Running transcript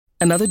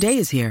Another day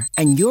is here,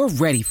 and you're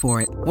ready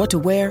for it. What to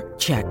wear?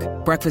 Check.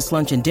 Breakfast,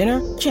 lunch, and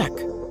dinner? Check.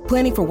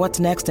 Planning for what's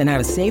next and how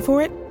to save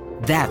for it?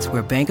 That's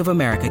where Bank of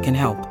America can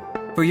help.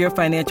 For your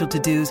financial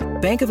to-dos,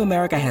 Bank of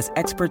America has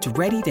experts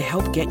ready to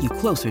help get you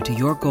closer to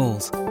your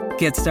goals.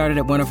 Get started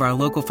at one of our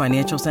local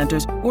financial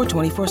centers or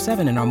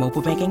 24/7 in our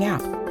mobile banking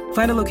app.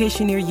 Find a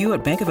location near you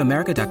at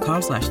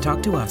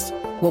bankofamerica.com/talktous.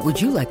 What would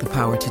you like the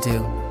power to do?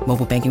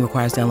 Mobile banking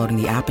requires downloading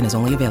the app and is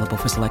only available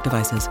for select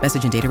devices.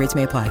 Message and data rates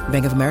may apply.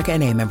 Bank of America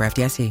N.A., member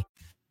FDIC.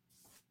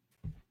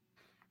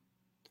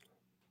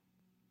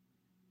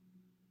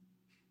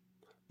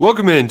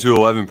 Welcome into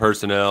 11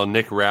 Personnel,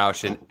 Nick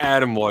Roush and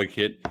Adam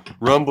Leukett,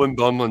 rumbling,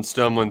 bumbling,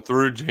 stumbling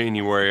through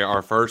January,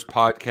 our first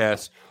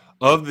podcast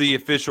of the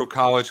official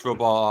college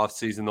football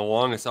offseason, the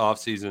longest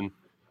offseason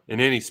in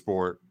any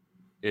sport.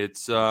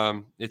 It's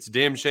a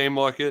damn shame,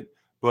 Leukett,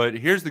 but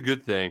here's the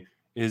good thing,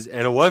 is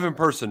at 11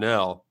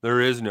 Personnel,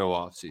 there is no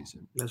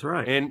offseason. That's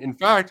right. And in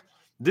fact,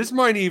 some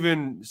might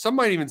even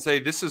say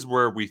this is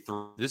where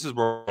this is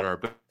where we're at our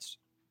best.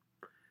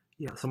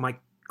 Yeah, some might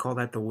call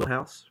that the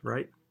wheelhouse,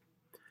 right?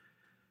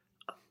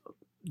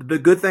 The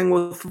good thing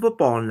with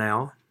football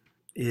now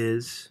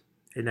is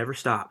it never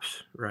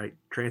stops, right?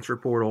 Transfer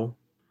portal,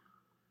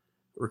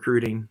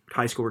 recruiting,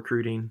 high school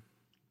recruiting,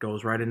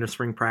 goes right into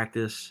spring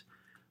practice.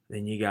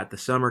 Then you got the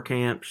summer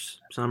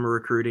camps, summer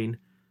recruiting,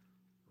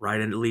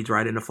 leads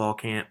right into fall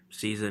camp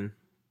season.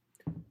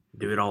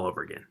 Do it all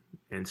over again.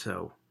 And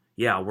so,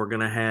 yeah, we're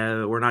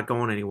not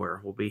going anywhere.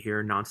 We'll be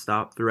here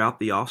nonstop throughout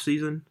the off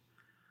season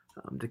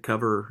to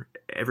cover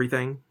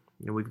everything.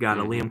 We've got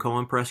a Liam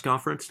Cohen press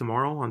conference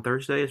tomorrow on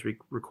Thursday as we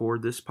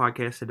record this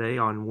podcast today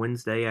on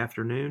Wednesday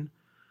afternoon.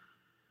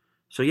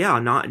 So, yeah,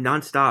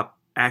 nonstop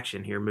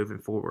action here moving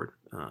forward.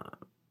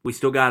 We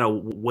still got a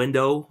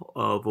window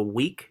of a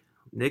week,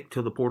 Nick,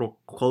 till the portal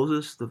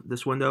closes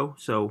this window.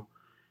 So,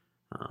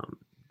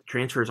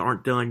 transfers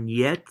aren't done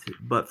yet,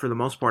 but for the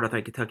most part, I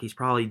think Kentucky's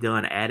probably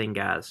done adding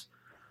guys.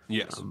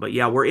 Yes. But,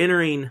 yeah, we're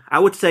entering – I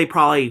would say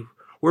probably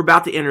we're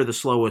about to enter the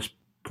slowest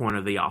point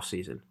of the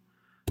offseason.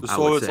 The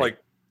slowest, like,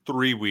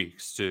 3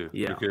 weeks too,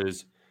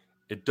 because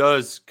it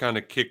does kind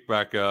of kick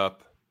back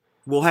up.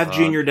 We'll have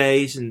junior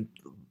days and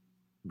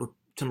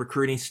some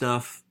recruiting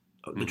stuff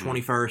the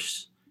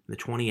 21st and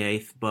the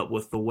 28th, but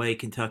with the way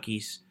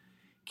Kentucky's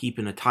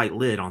keeping a tight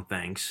lid on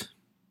things,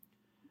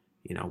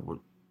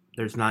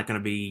 there's not going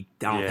to be,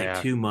 I don't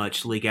think, too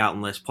much leak out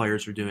unless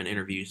players are doing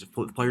interviews. If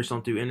the players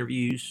don't do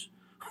interviews,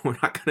 we're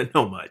not going to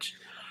know much.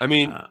 I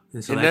mean,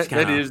 so that's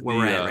kind of where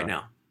we're at right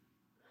now.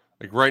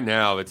 Like right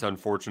now, it's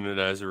unfortunate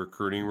as a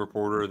recruiting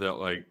reporter that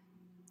like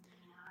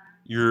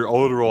your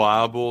old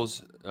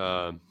reliables,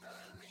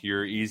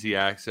 your easy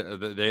access,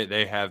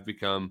 they have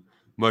become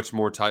much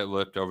more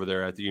tight-lipped over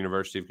there at the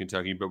University of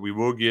Kentucky. But we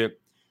will get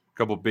a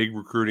couple big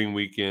recruiting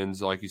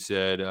weekends, like you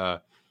said,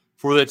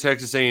 for that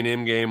Texas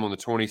A&M game on the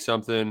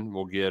 20-something.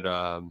 We'll get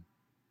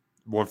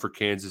one for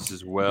Kansas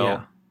as well.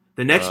 Yeah.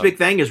 The next big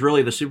thing is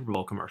really the Super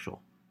Bowl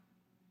commercial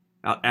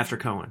after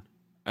Cohen.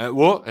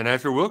 And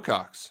after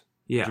Wilcox.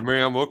 Yeah,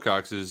 Jamarion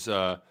Wilcox is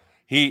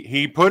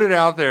he put it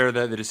out there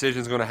that the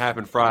decision is going to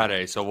happen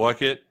Friday. So,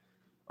 Leukett,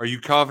 are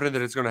you confident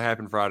that it's going to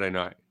happen Friday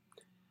night?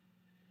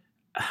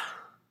 I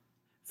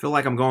feel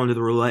like I'm going to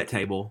the roulette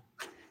table.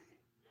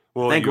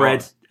 Well, I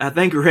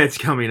think Red's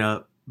coming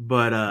up,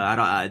 but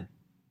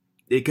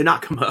it could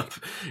not come up,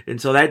 and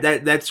so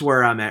that's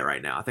where I'm at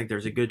right now. I think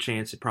there's a good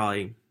chance it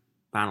probably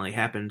finally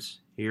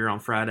happens here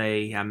on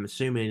Friday. I'm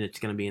assuming it's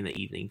going to be in the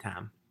evening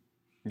time.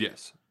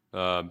 Yes.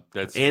 And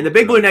the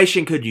Big Blue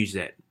Nation could use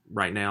that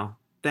right now.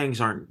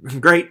 Things aren't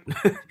great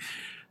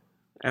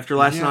after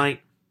last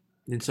night,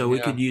 and so we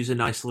could use a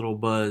nice little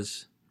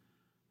buzz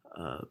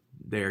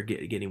there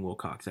getting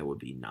Wilcox. That would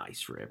be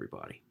nice for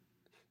everybody.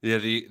 Yeah,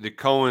 the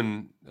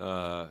Cohen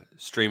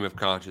stream of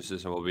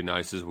consciousness will be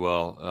nice as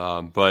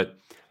well. But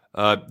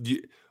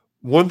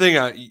one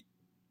thing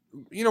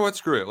you know what?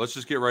 Screw it. Let's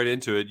just get right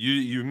into it.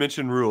 You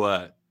mentioned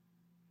roulette.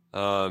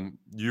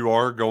 You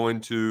are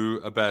going to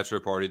a bachelor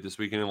party this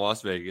weekend in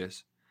Las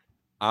Vegas.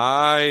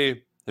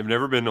 I have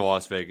never been to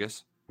Las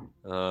Vegas.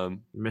 You're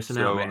missing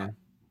out, man.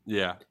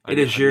 Yeah. It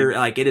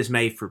is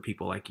made for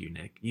people like you,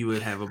 Nick. You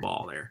would have a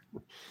ball there.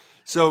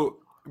 So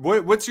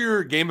what's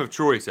your game of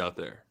choice out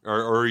there?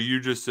 Or are you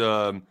just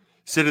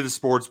sit at the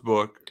sports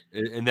book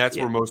and that's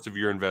where most of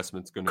your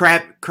investment's going to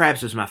be?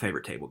 Craps is my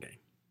favorite table game.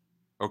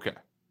 Okay.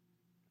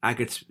 I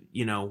could,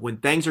 when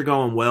things are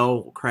going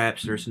well,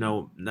 craps, there's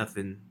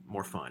nothing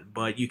more fun.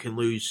 But you can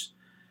lose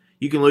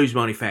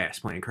money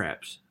fast playing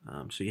craps.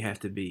 So you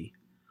have to be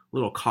a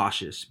little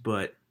cautious.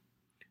 But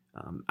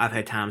I've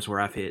had times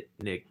where I've hit,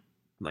 Nick,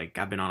 like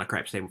I've been on a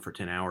craps table for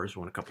 10 hours,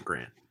 won a couple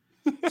grand.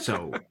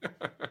 So,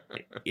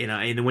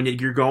 and when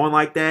you're going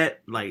like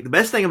that, like the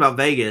best thing about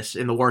Vegas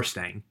and the worst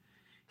thing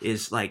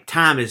is like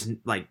time is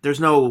like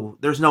there's no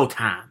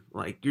time.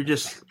 Like you're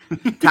just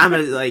time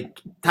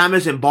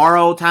isn't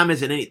borrowed. Time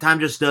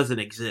just doesn't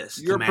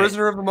exist. You're a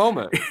prisoner of the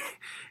moment.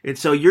 And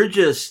so you're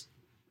just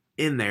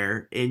in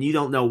there and you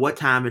don't know what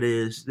time it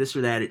is, this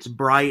or that. It's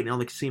bright on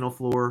the casino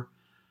floor.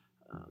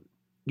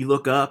 You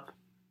look up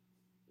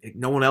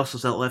no one else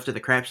is left at the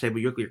craps table.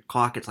 You look at your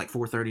clock; it's like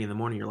 4:30 in the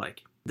morning. You're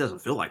like, it doesn't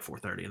feel like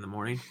 4:30 in the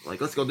morning.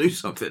 Like, let's go do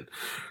something.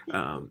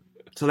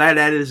 So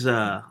that is,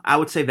 I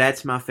would say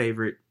that's my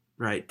favorite,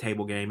 right,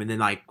 table game, and then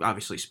like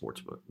obviously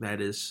sportsbook.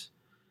 That is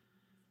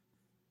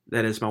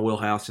my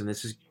wheelhouse, and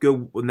this is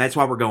good. And that's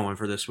why we're going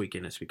for this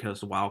weekend. It's because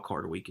the wild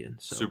card weekend.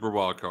 So Super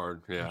wild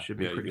card. Yeah, it should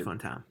be a pretty fun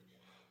time.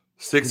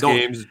 6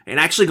 games, and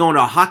actually going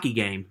to a hockey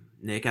game.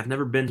 Nick, I've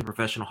never been to a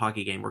professional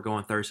hockey game. We're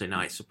going Thursday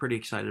night, so pretty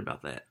excited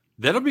about that.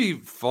 That'll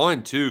be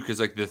fun too, because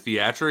like the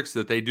theatrics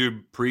that they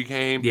do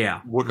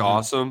pregame, look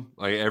awesome.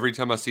 Like every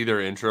time I see their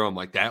intro, I'm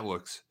like, that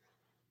looks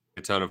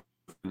a ton of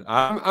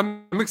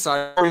fun. I'm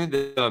excited.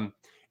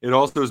 It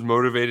also has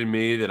motivated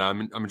me that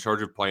I'm in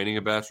charge of planning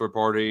a bachelor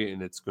party,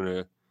 and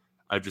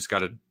I've just got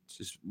to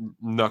just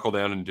knuckle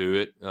down and do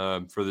it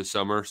for the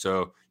summer.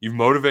 So you've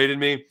motivated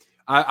me.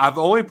 I've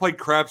only played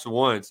craps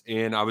once,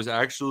 and I was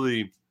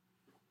actually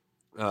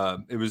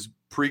it was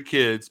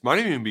pre-kids, might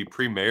even be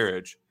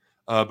pre-marriage.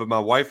 But my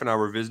wife and I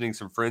were visiting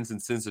some friends in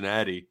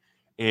Cincinnati,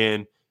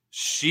 and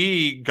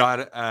she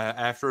got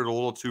after it a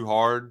little too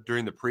hard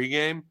during the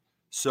pregame.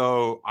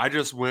 So I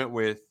just went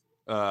with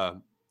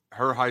her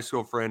high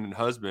school friend and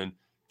husband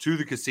to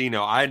the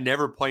casino. I had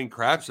never played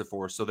craps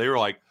before. So they were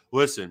like,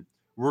 listen,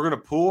 we're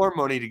going to pool our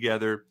money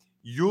together.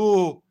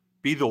 You'll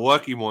be the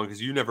lucky one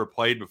because you never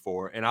played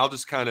before, and I'll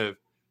just kind of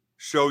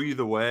show you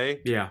the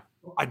way. Yeah.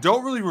 I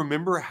don't really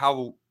remember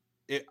how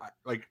it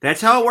like.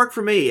 That's how it worked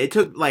for me. It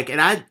took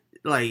I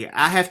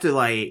have to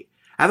I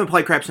haven't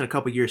played craps in a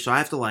couple of years, so I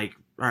have to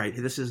all right,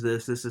 this is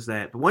this is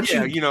that. But once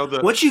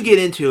you get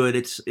into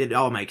it, it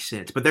all makes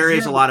sense. But there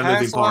is a lot of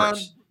moving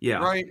parts. Yeah.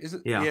 Right.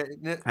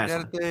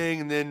 That a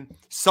thing? And then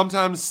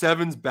sometimes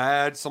 7's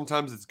bad,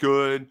 sometimes it's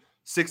good.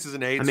 6s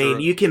and 8s. I mean,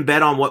 you can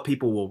bet on what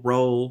people will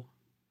roll.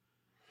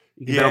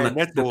 You can bet on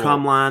the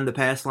come line, the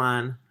pass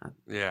line.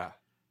 Yeah.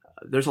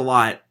 There's a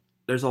lot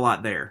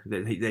there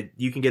that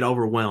you can get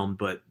overwhelmed,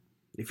 but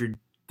if you're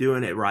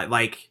doing it right,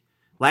 like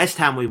last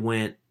time we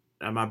went,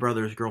 my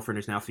brother's girlfriend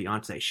is now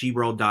fiance. She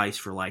rolled dice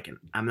for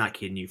I'm not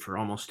kidding you, for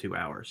almost 2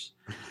 hours.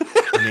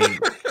 I mean,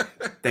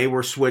 they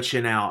were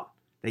switching out.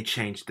 They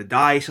changed the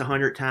dice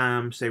 100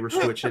 times. They were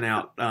switching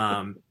out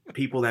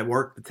people that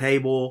worked the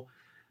table.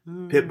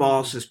 Pit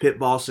boss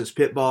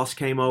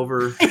came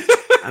over.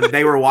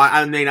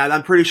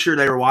 I'm pretty sure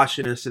they were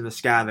watching us in the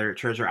sky there at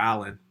Treasure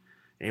Island,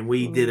 and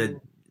we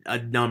did a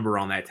number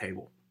on that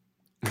table.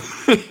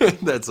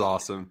 That's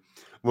awesome.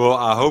 Well,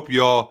 I hope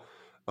y'all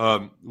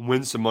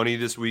win some money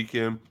this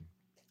weekend.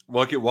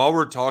 While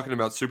we're talking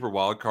about Super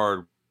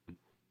Wildcard,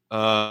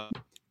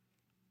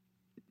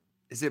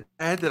 is it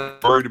bad that I'm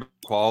worried about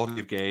the quality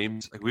of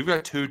games? Like we've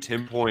got 2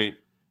 10-point.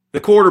 The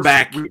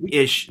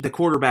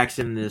quarterbacks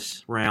in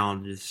this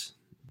round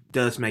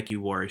does make you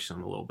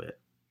worrisome a little bit.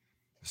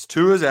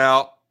 Tua is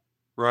out,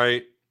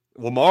 right?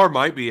 Lamar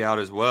might be out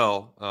as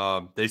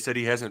well. They said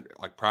he hasn't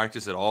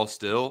practiced at all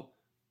still.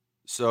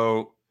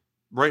 So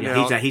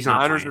now he's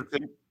not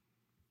playing.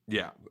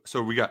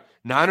 So we got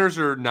Niners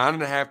are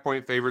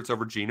 9.5-point favorites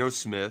over Geno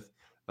Smith.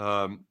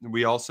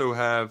 We also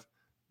have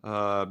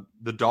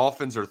the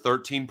Dolphins are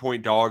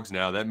 13-point dogs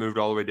now. That moved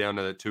all the way down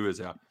to that Tua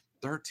is out.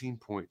 13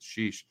 points.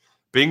 Sheesh.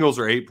 Bengals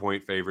are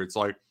 8-point favorites.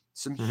 Like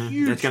some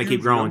huge. That's going to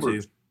keep growing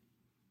numbers. too.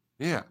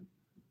 Yeah.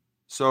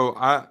 So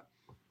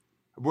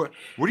what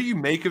do you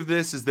make of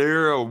this? Is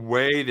there a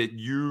way that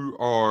you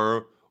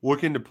are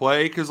looking to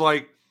play? Because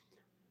the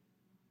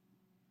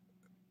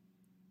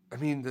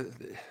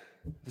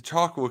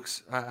chalk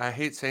looks. I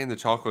hate saying the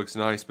chalk looks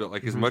nice, but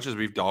as much as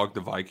we've dogged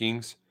the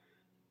Vikings,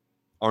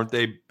 aren't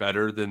they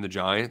better than the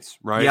Giants?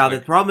 Right? Yeah.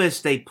 The problem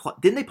is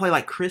didn't they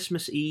play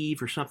Christmas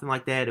Eve or something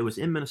like that? It was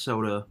in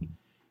Minnesota,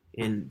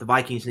 and the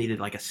Vikings needed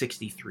a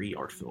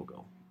 63-yard field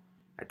goal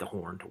at the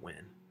Horn to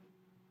win.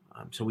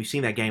 So we've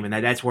seen that game, and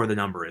that's where the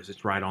number is.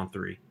 It's right on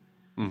 3.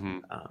 Mm-hmm.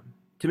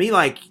 To me,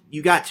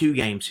 you got 2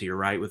 games here,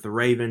 right, with the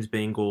Ravens,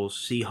 Bengals,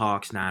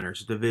 Seahawks,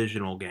 Niners,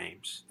 divisional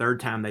games. Third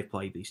time they've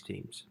played these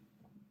teams.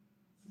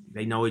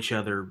 They know each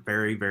other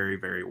very, very,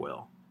 very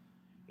well.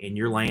 And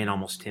you're laying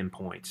almost 10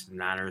 points, the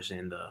Niners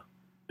and the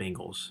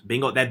Bengals.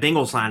 That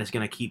Bengals line is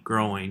going to keep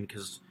growing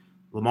because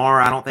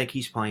Lamar, I don't think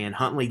he's playing.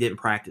 Huntley didn't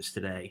practice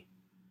today.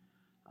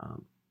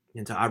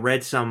 And so I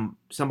read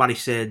somebody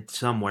said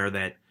somewhere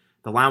that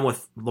the line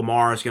with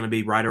Lamar is going to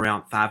be right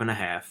around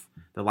 5.5.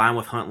 The line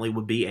with Huntley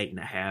would be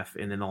 8.5,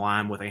 and then the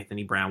line with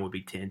Anthony Brown would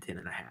be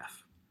 10.5.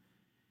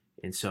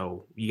 And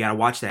so you got to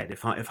watch that.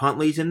 If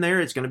Huntley's in there,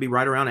 it's going to be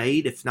right around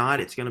 8. If not,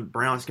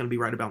 Brown's going to be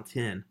right about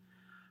 10.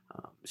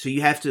 So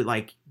you have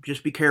to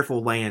just be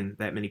careful laying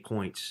that many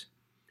points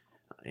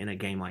in a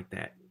game like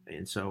that.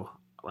 And so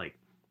I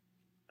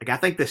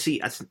think the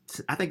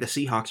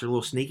Seahawks are a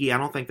little sneaky. I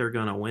don't think they're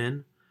going to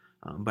win,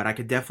 but I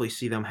could definitely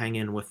see them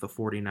hanging with the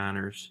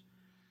 49ers.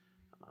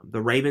 The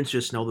Ravens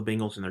just know the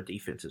Bengals and their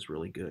defense is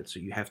really good,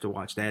 so you have to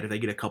watch that. If they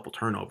get a couple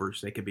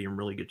turnovers, they could be in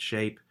really good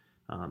shape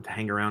to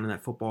hang around in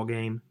that football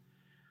game.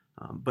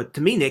 But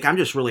to me, Nick, I'm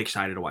just really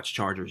excited to watch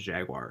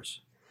Chargers-Jaguars.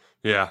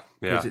 Yeah.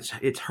 Because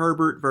it's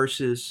Herbert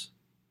versus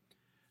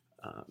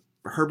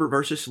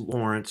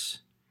Lawrence.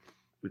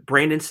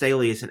 Brandon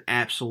Staley is an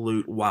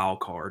absolute wild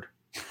card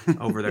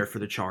over there for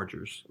the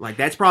Chargers. Like,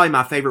 that's probably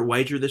my favorite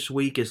wager this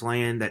week is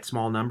laying that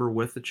small number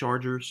with the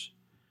Chargers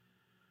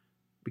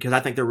because I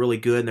think they're really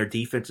good and their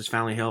defense is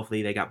finally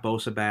healthy. They got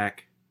Bosa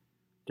back.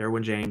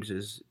 Derwin James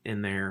is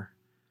in there.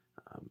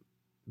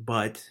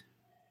 But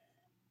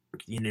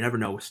you never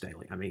know with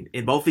Staley. I mean,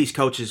 and both these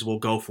coaches will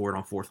go for it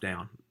on fourth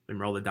down and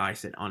roll the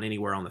dice on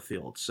anywhere on the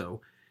field. So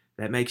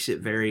that makes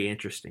it very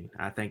interesting.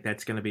 I think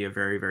that's going to be a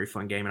very, very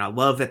fun game. And I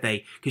love that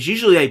because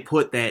usually they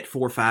put that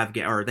 4-5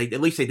 game, or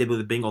at least they did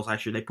with the Bengals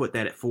last year. They put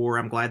that at 4.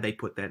 I'm glad they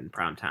put that in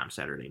primetime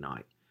Saturday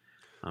night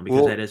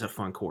because that is a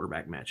fun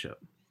quarterback matchup.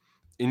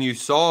 And you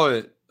saw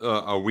it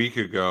a week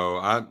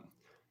ago.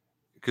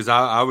 Because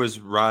I was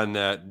riding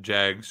that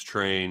Jags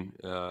train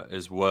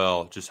as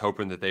well, just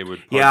hoping that they would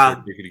punch their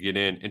ticket to get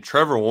in. And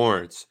Trevor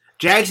Lawrence.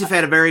 Jags have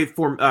had a very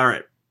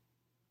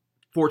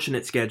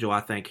fortunate schedule,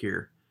 I think,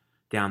 here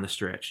down the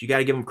stretch. You got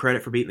to give them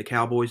credit for beating the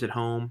Cowboys at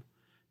home,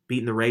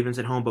 beating the Ravens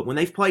at home. But when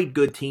they've played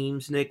good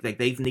teams, Nick,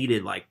 they've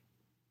needed like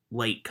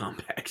late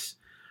comebacks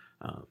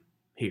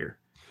here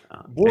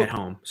at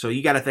home. So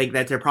you got to think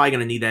that they're probably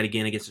going to need that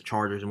again against the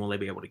Chargers, and will they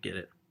be able to get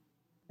it?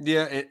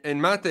 Yeah, and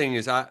my thing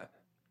is I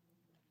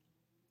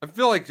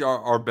feel like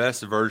our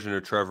best version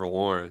of Trevor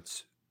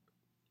Lawrence,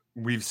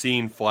 we've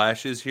seen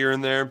flashes here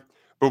and there,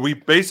 but we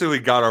basically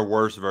got our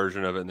worst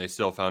version of it, and they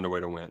still found a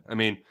way to win. I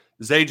mean,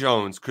 Zay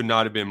Jones could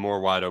not have been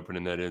more wide open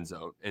in that end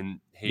zone,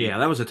 and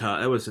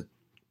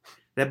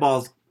that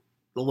ball's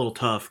a little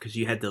tough because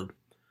you kind of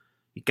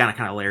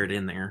layer it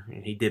in there,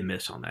 and he did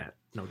miss on that,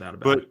 no doubt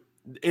about it.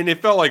 And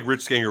it felt like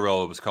Rich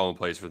Scangarello was calling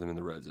plays for them in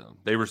the red zone.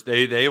 They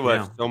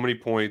left so many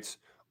points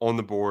on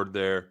the board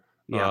there.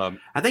 Yeah,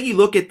 I think you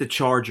look at the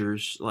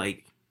Chargers,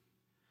 like,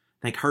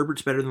 I think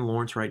Herbert's better than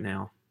Lawrence right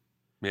now.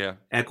 Yeah.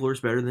 Eckler's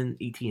better than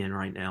Etienne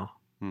right now.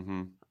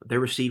 Mm-hmm. Their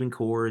receiving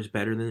core is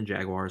better than the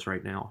Jaguars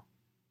right now.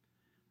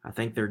 I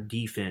think their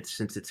defense,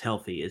 since it's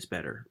healthy, is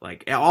better.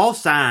 Like, all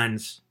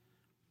signs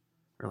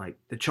are like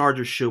the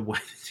Chargers should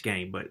win this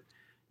game, but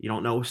you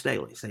don't know with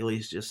Staley.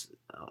 Staley's just,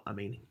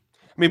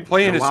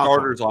 playing his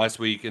starters last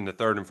week in the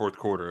third and fourth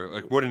quarter,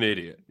 like, what an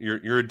idiot.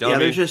 You're a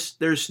dummy. Yeah,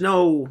 there's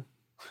no...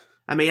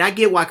 I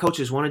get why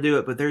coaches want to do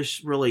it, but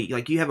there's really,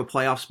 like, you have a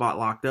playoff spot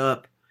locked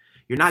up.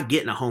 You're not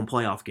getting a home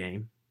playoff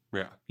game.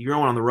 Yeah. You're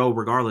going on the road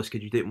regardless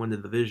because you didn't win the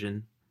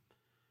division.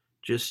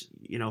 Just,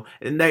 and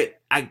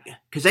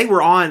because they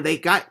were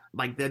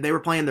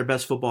playing their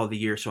best football of the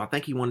year, so I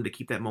think he wanted to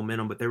keep that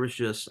momentum, but there was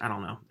just, I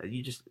don't know.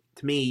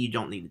 To me, you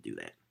don't need to do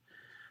that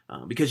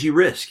because you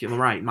risk. You're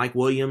right. Mike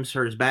Williams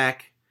hurt his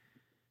back.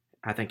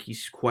 I think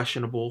he's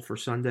questionable for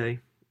Sunday,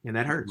 and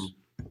that hurts.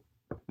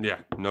 Yeah,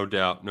 no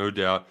doubt.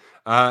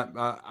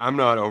 I'm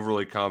not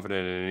overly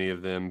confident in any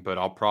of them, but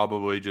I'll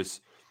probably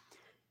just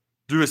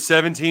do a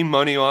 17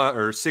 money line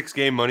or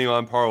 6-game money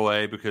line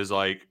parlay because,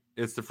 like,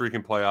 it's the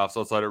freaking playoffs.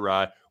 Let's let it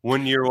ride.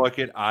 1 year, like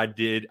it, I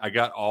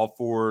got all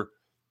 4.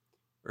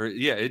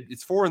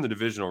 It's 4 in the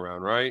divisional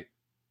round, right?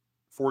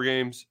 4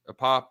 games a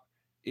pop.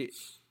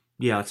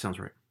 Yeah, that sounds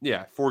right.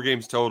 Yeah, 4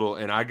 games total,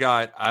 and I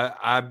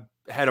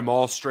had them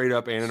all straight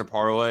up and in a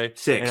parlay.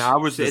 6.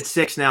 And it's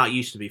 6 now. It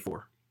used to be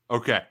 4.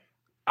 Okay.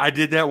 I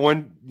did that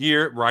 1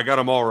 year where I got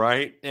them all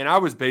right, and I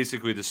was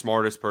basically the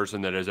smartest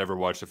person that has ever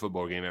watched a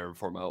football game ever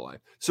before in my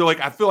life. So,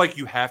 like, I feel like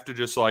you have to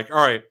just, like,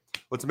 all right,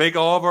 let's make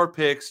all of our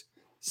picks,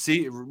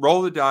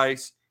 roll the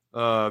dice,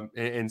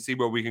 and see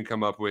what we can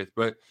come up with.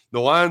 But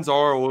the lines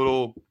are a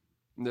little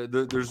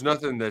there's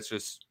nothing that's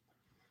just,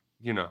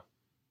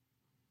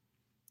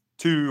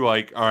 too,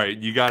 like, all right,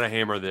 you got to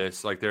hammer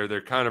this. Like,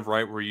 they're kind of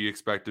right where you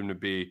expect them to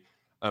be.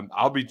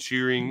 I'll be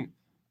cheering.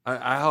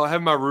 I'll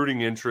have my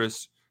rooting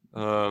interest.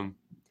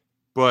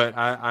 But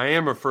I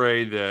am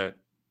afraid that,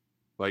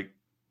 like,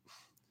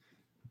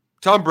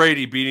 Tom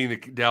Brady beating the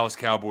Dallas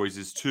Cowboys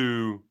is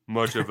too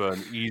much of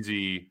an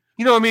easy,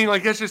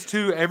 like, that's just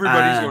too,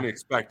 everybody's going to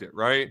expect it,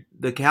 right?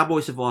 The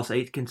Cowboys have lost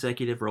 8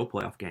 consecutive road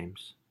playoff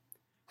games.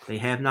 They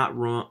have not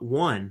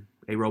won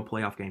a road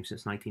playoff game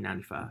since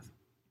 1995.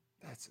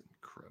 That's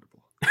incredible.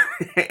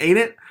 Ain't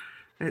it?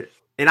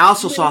 And I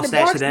also saw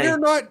stats today. They're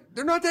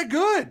not that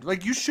good.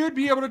 Like, you should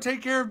be able to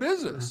take care of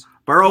business.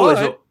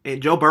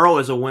 Joe Burrow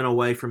is a win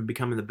away from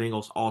becoming the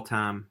Bengals'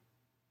 all-time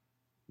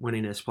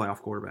winningest playoff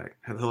quarterback.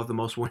 He'll have the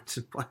most wins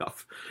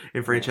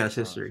in franchise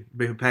history.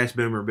 Past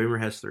Boomer. Boomer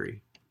has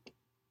 3.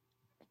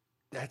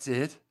 That's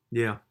it?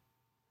 Yeah.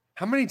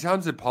 How many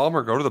times did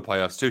Palmer go to the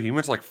playoffs, too? He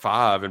went to, like,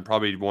 5 and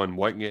probably won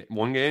one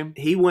game?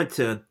 He went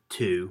to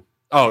 2.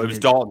 Oh, it was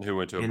Dalton who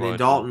went to a bunch. And then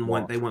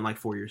Dalton they went like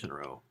 4 years in a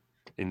row.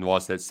 And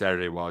lost that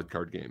Saturday wild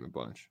card game a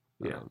bunch.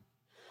 Yeah.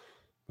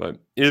 But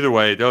either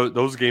way,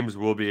 those games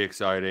will be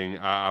exciting.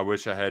 I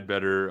wish I had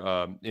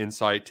better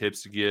insight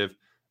tips to give.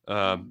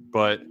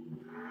 But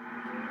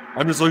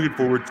I'm just looking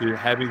forward to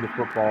having the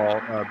football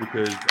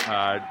because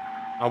I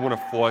want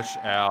to flush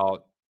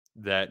out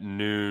that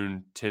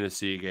noon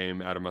Tennessee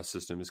game out of my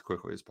system as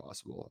quickly as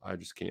possible. I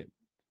just can't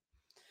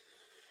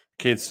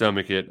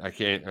stomach it. I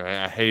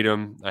hate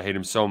him. I hate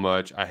him so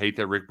much. I hate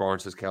that Rick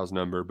Barnes has Cal's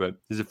number. But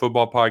this is a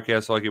football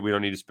podcast like it. We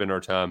don't need to spend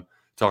our time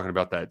talking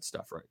about that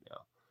stuff right now.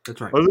 That's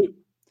right.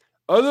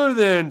 Other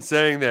than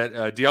saying that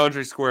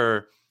DeAndre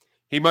Square,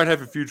 he might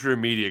have a future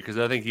in media because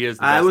I think he is.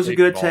 That was a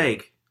good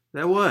take.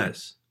 That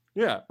was.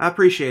 Yeah, I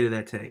appreciated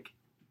that take.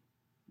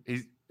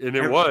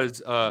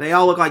 They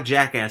all look like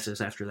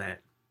jackasses after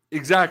that.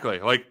 Exactly.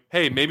 Like,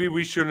 hey, maybe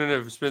we shouldn't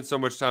have spent so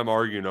much time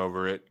arguing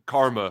over it.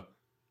 Karma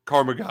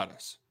got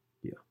us.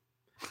 Yeah.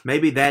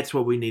 Maybe that's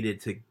what we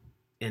needed to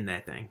end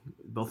that thing.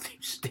 Both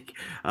teams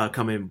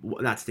coming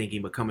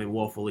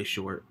woefully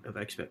short of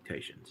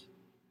expectations.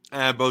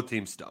 Both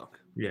teams stunk.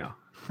 Yeah.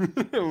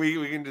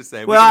 we can just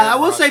say. Well, I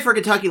will say for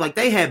Kentucky, like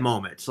they had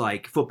moments,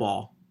 like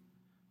football,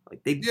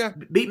 like they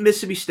beat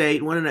Mississippi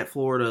State, winning at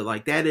Florida.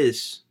 Like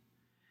that's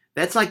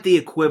like the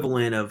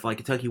equivalent of like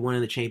Kentucky winning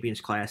the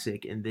Champions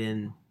Classic and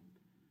then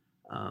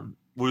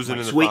losing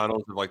in the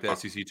finals of like the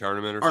SEC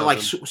tournament or something,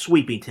 like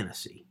sweeping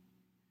Tennessee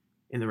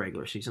in the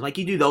regular season. Like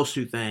you do those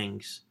two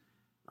things,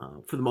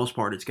 for the most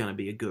part, it's going to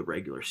be a good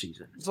regular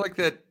season. It's like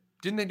that.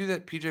 Didn't they do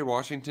that PJ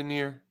Washington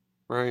year?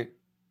 Right.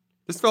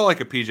 This felt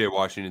like a PJ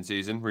Washington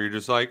season where you're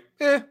just like,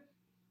 eh.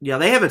 Yeah,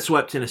 they haven't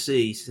swept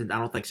Tennessee since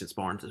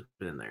Barnes has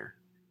been there.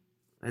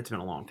 It's been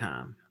a long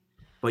time.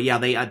 But yeah,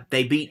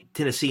 they beat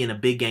Tennessee in a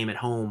big game at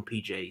home,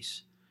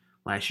 PJs,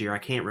 last year. I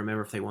can't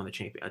remember if they won the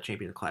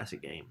Champions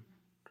Classic game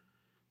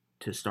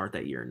to start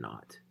that year or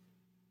not.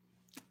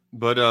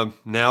 But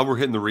now we're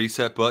hitting the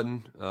reset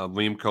button.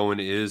 Liam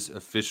Coen is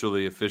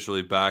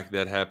officially back.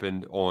 That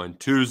happened on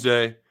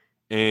Tuesday,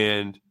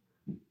 and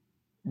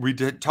we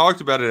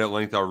talked about it at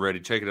length already.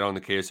 Check it out on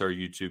the KSR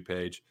YouTube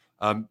page.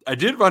 I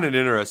did find it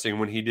interesting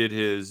when he did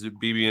his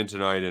BBN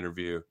Tonight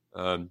interview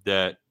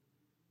that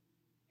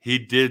he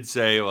did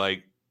say,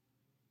 like,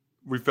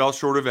 we fell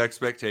short of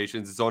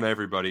expectations. It's on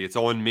everybody. It's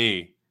on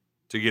me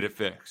to get it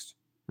fixed.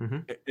 Mm-hmm.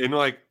 And,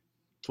 like,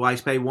 that's why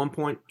he's paid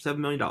 $1.7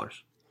 million.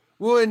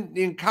 Well,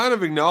 and kind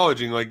of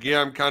acknowledging, like,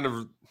 yeah, I'm kind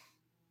of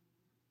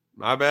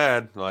my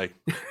bad. Like,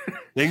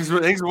 things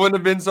wouldn't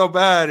have been so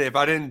bad if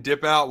I didn't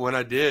dip out when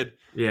I did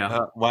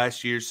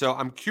last year. So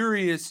I'm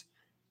curious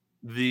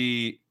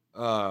what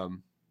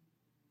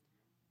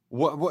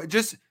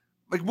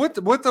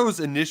those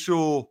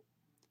initial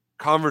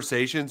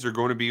conversations are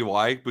going to be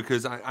like,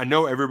 because I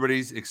know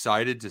everybody's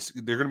excited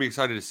they're going to be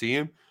excited to see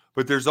him,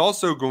 but there's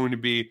also going to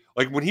be,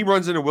 like, when he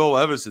runs into Will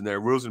Levis in there,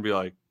 Will's going to be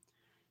like,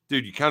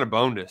 dude, you kind of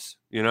boned us,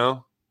 you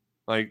know?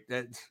 Like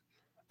that.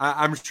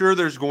 I'm sure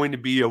there's going to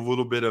be a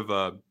little bit of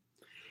a.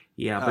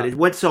 Yeah, but it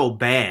went so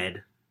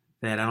bad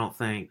that I don't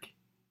think.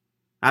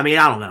 I mean,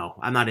 I don't know.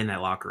 I'm not in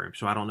that locker room,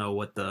 so I don't know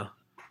what the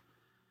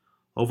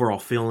overall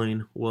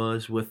feeling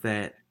was with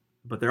that.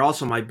 But there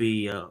also might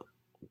be,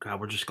 God,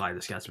 we're just glad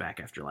this guy's back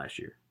after last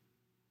year.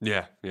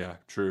 Yeah,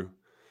 true.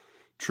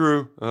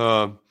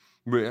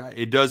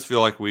 It does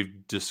feel like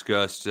we've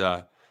discussed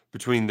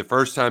between the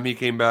first time he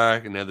came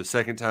back and now the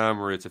second time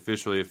where it's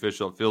officially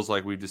official. It feels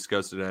like we've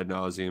discussed it ad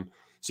nauseum.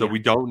 So we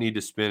don't need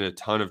to spend a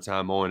ton of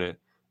time on it.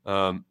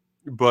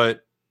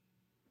 But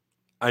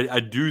I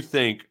do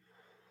think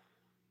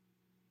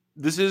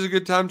this is a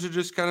good time to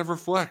just kind of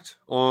reflect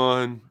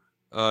on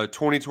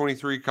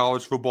 2023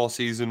 college football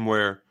season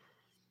where,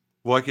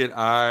 like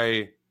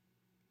I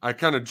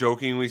kind of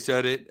jokingly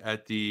said it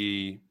at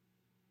the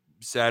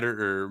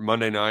Saturday or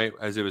Monday night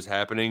as it was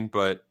happening,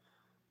 but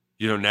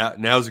you know,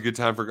 now's a good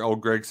time for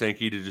old Greg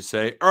Sankey to just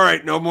say, all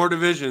right, no more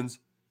divisions.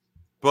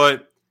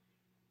 But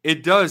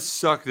it does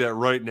suck that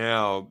right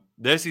now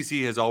the SEC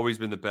has always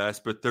been the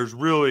best, but there's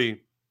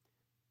really,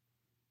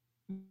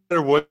 no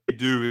matter what they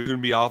do, it's going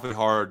to be awfully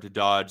hard to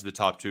dodge the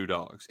top two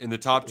dogs. And the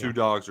top two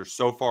dogs are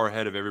so far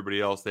ahead of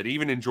everybody else that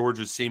even in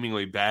Georgia's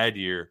seemingly bad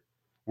year,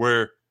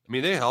 where, I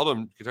mean,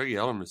 Kentucky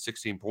held them to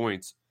 16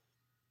 points,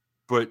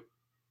 but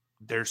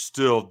they're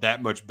still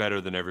that much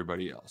better than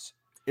everybody else.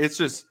 It's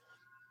just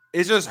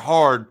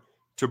hard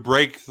to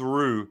break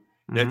through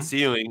that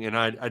ceiling. And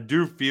I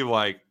do feel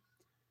like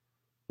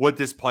what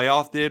this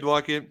playoff did,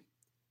 Luckett,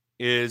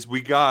 is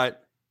we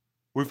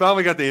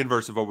finally got the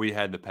inverse of what we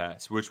had in the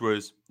past, which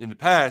was in the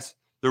past,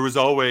 there was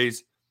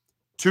always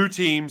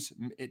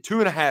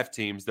 2.5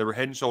 teams that were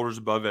head and shoulders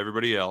above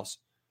everybody else.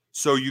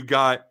 So you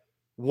got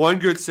one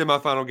good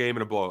semifinal game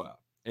and a blowout,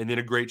 and then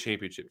a great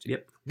championship team.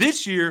 Yep.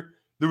 This year,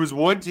 there was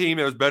one team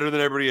that was better than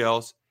everybody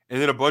else,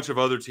 and then a bunch of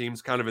other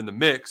teams kind of in the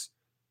mix.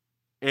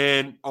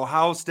 And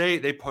Ohio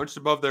State, they punched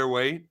above their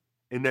weight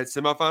in that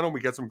semifinal. We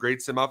got some great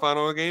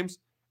semifinal games,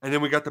 and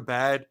then we got the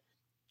bad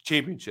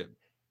championship.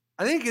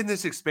 I think in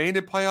this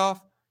expanded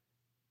playoff,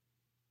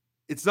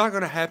 it's not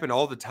going to happen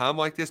all the time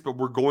like this, but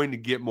we're going to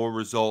get more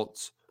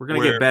results. We're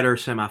going to get better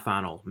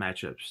semifinal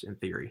matchups in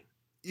theory.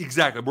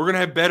 Exactly. We're going to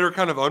have better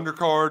kind of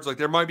undercards. Like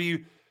there might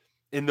be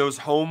in those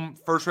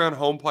first round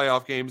home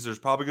playoff games, there's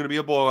probably going to be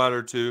a blowout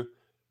or two,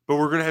 but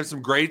we're going to have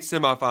some great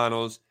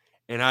semifinals.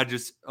 And I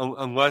just,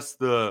 unless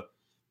the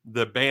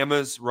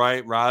Bamas,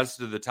 right, rise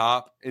to the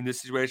top in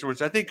this situation,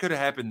 which I think could have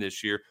happened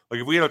this year. Like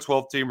if we had a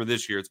 12th teamer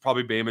this year, it's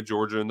probably Bama,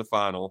 Georgia in the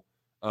final.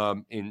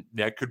 And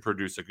that could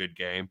produce a good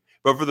game.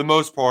 But for the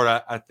most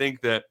part, I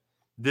think that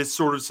this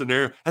sort of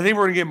scenario, I think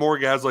we're going to get more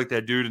guys like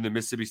that dude in the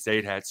Mississippi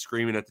State hat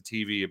screaming at the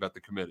TV about the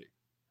committee.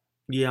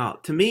 Yeah,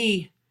 to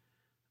me,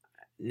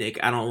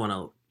 Nick, I don't want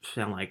to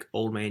sound like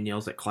old man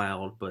yells at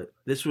cloud, but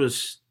this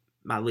was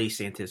my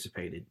least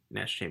anticipated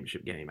national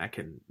championship game I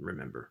can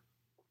remember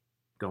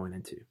going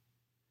into.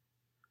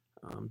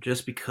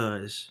 Just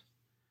because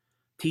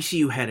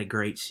TCU had a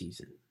great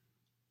season.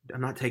 I'm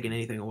not taking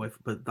anything away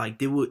from, but like,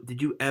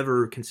 did you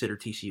ever consider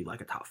TCU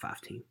like a top 5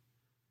 team?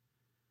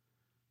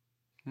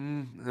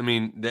 I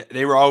mean,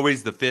 they were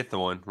always the fifth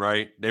one,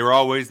 right? They were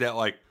always that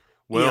like,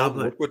 Yeah, well,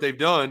 but look what they've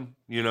done,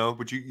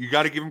 but you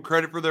got to give them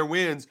credit for their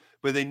wins,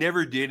 but they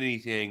never did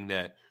anything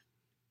that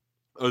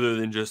other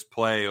than just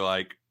play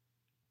like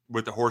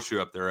with the horseshoe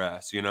up their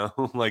ass,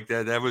 like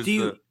that was do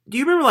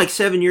you remember like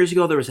 7 years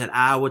ago there was that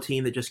Iowa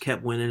team that just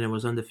kept winning and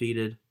was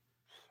undefeated?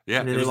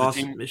 Yeah, And then they lost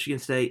to Michigan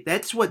State.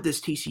 That's what this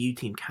TCU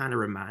team kind of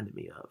reminded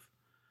me of.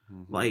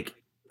 Mm-hmm. Like,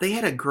 they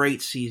had a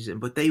great season,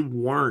 but they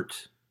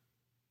weren't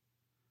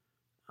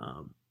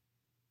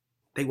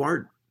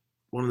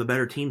one of the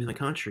better teams in the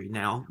country.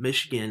 Now,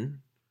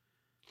 Michigan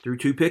threw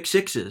 2 pick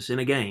sixes in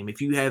a game.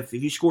 If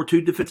you score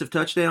 2 defensive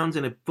touchdowns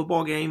in a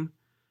football game,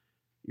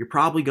 you're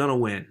probably gonna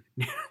win.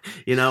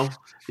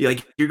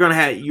 Like, you're gonna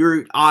have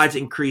your odds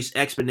increase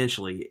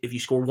exponentially if you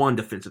score 1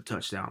 defensive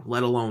touchdown,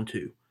 let alone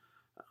 2.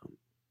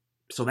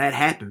 So that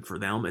happened for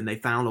them, and they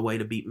found a way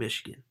to beat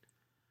Michigan.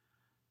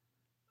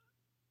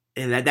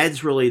 And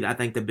that's really, I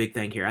think, the big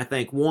thing here. I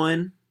think,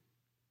 one,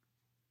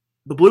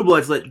 the Blue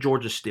Bloods let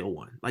Georgia steal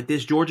one. Like,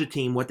 this Georgia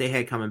team, what they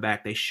had coming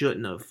back, they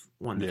shouldn't have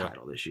won the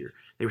title this year.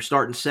 They were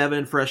starting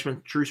 7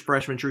 true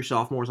freshmen, true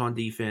sophomores on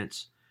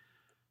defense.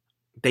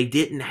 They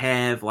didn't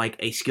have, like,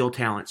 a skill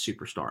talent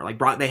superstar.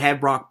 Like, they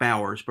had Brock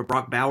Bowers, but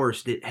Brock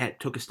Bowers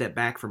took a step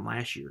back from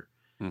last year.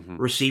 Mm-hmm.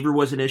 Receiver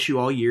was an issue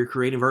all year.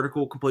 Creating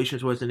vertical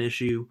completions was an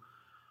issue.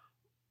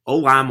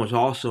 O-line was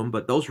awesome,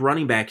 but those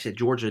running backs at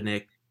Georgia,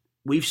 Nick,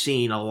 we've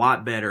seen a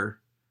lot better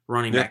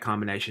running back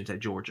combinations at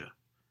Georgia.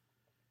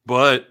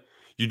 But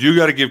you do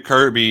got to give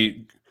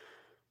Kirby.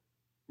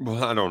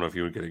 Well, I don't know if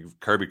you would give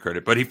Kirby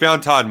credit, but he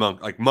found Todd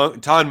Monk. Like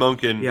Todd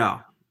Monken. Yeah,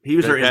 he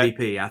was their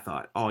MVP. I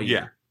thought all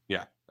year.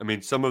 Yeah. I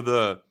mean, some of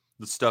the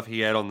stuff he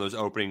had on those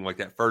opening, like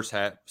that first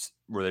half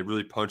where they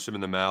really punched him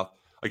in the mouth.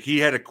 Like, he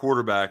had a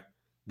quarterback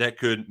that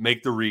could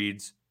make the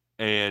reads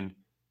and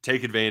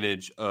take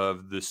advantage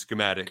of the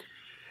schematic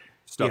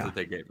stuff that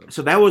they gave him.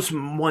 So that was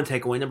one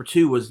takeaway. Number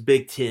 2 was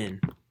Big Ten.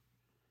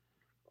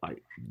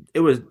 Like,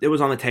 it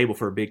was on the table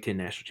for a Big Ten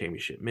national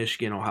championship.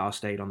 Michigan, Ohio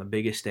State on the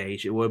biggest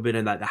stage. It would have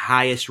been the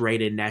highest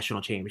rated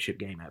national championship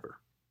game ever.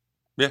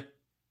 Yeah.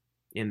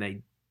 And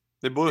they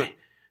blew it.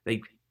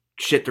 They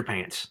shit their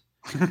pants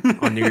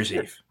on New Year's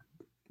Eve.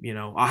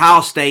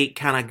 Ohio State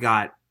kind of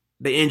got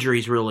the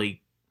injuries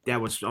really. That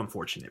was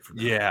unfortunate for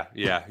them.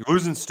 Yeah.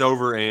 Losing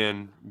Stover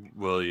and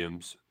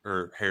Williams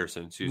or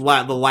Harrison. The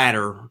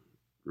latter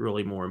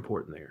really more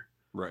important there.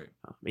 Right.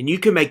 And you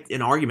can make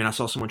an argument. I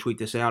saw someone tweet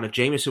this out. If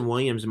Jamison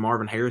Williams and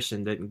Marvin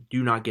Harrison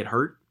do not get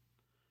hurt,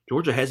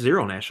 Georgia has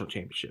 0 national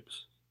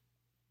championships.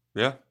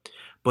 Yeah.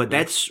 But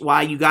that's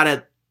why you got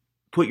to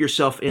put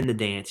yourself in the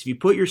dance. If you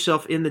put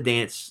yourself in the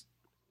dance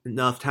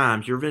enough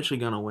times, you're eventually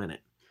going to win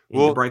it.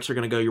 And the breaks are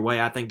going to go your way.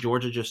 I think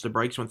Georgia the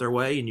breaks went their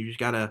way, and you just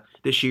got to,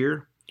 this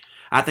year,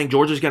 I think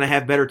Georgia's going to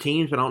have better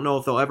teams, but I don't know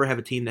if they'll ever have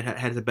a team that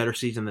has a better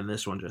season than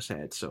this one just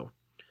had. So,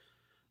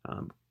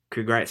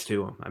 congrats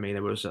to them. I mean,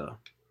 it was a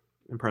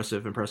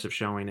impressive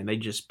showing, and they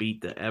just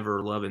beat the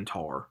ever-loving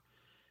tar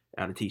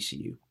out of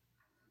TCU.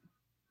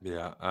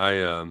 Yeah,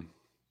 I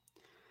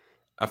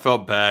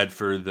felt bad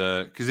for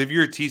because if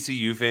you're a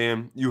TCU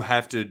fan, you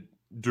have to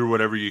do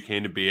whatever you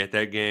can to be at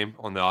that game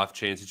on the off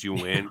chance that you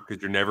win,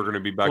 because you're never going to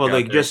be back out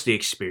there. Just the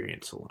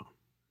experience alone.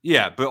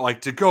 Yeah, but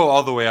like to go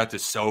all the way out to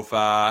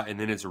SoFi and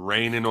then it's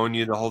raining on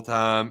you the whole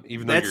time,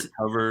 even though you're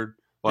covered.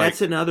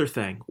 That's another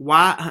thing.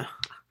 Why?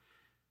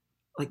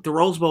 Like, the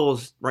Rose Bowl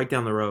is right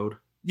down the road.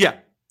 Yeah,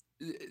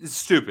 it's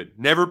stupid.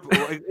 Never.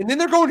 And then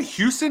they're going to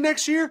Houston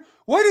next year.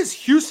 What is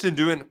Houston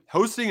doing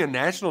hosting a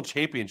national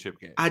championship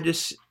game? I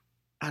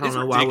don't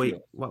know why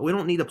we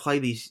don't need to play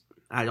these.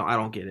 I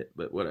don't get it,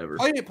 but whatever.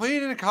 Play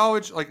it in a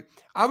college. Like,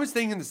 I was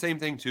thinking the same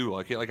thing too.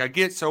 Like I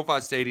get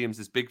SoFi Stadium's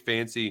this big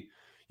fancy.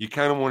 You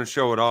kind of want to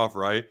show it off,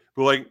 right?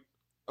 But like,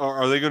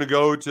 are they going to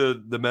go to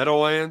the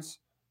Meadowlands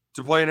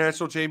to play a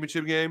national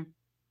championship game?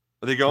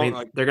 Are they going?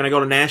 They're going to go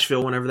to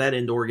Nashville whenever that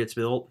indoor gets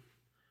built.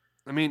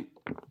 I mean,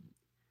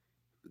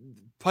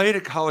 play it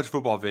at college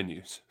football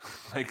venues.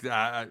 Like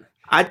that.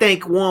 I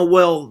think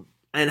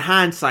in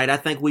hindsight, I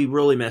think we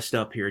really messed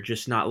up here,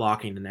 just not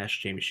locking the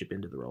national championship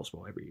into the Rose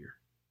Bowl every year.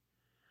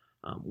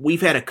 We've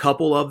had a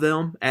couple of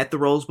them at the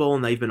Rose Bowl,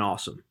 and they've been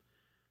awesome.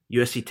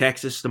 USC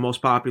Texas, the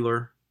most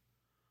popular.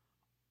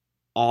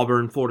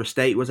 Auburn, Florida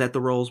State was at the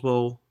Rose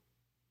Bowl.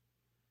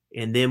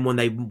 And then when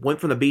they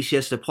went from the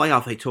BCS to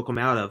playoff, they took them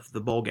out of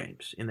the bowl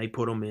games, and they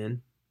put them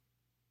in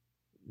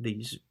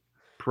these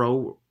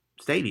pro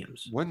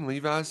stadiums. Wasn't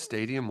Levi's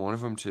Stadium one of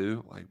them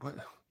too? Like, what?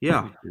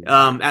 Yeah.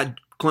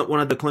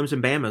 One of the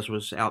Clemson Bamas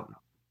was out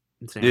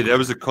in San Diego. Yeah, that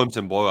was a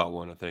Clemson blowout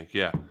one, I think.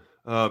 Yeah.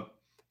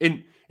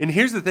 And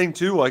here's the thing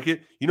too, like, you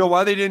know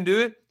why they didn't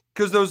do it?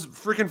 Because those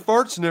freaking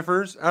fart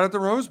sniffers out at the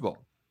Rose Bowl.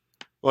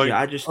 Like, Yeah,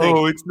 I just think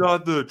it's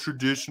not the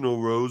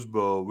traditional Rose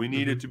Bowl. We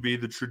need it to be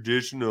the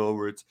traditional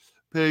where it's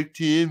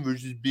Pac-10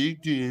 versus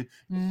Big Ten.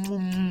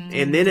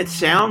 and then it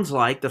sounds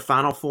like the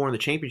Final Four in the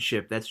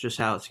championship, that's just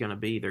how it's going to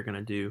be. They're going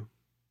to do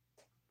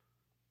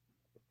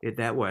it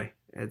that way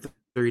at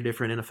 3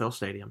 different NFL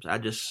stadiums. I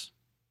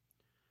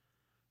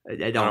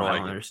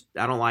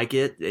don't like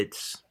it.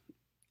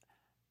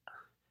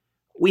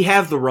 We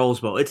have the Rose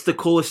Bowl. It's the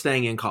coolest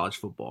thing in college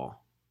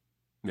football.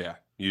 Yeah,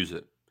 use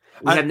it.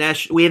 We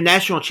have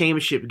national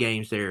championship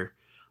games there.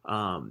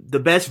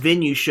 The best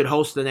venue should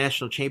host the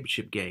national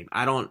championship game.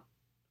 I don't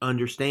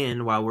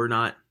understand why we're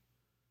not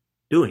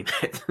doing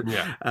that.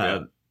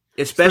 Yeah.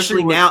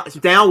 Especially now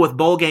with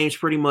bowl games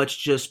pretty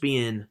much just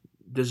being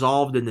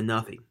dissolved into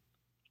nothing.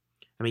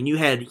 I mean, you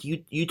had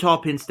Utah,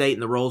 Penn State in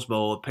the Rose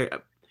Bowl,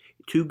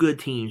 2 good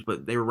teams,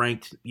 but they were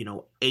ranked,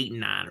 8 and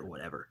 9 or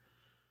whatever.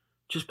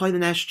 Just play the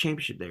national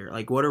championship there.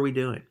 Like, what are we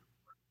doing?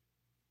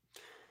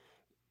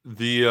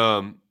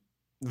 The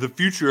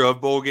future of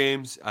bowl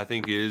games, I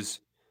think, is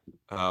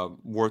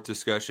worth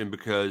discussion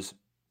because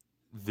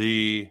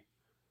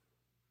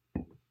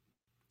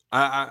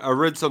I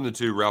read something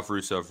too. Ralph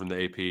Russo from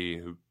the AP,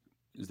 who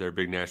is their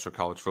big national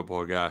college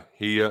football guy.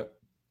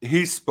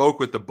 He spoke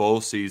with the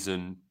bowl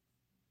season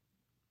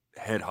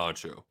head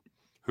honcho,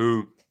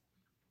 who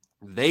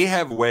they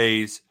have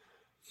ways,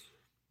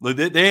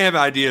 they have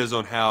ideas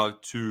on how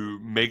to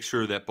make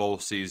sure that bowl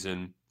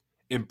season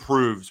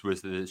improves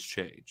with this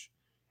change.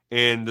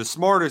 And the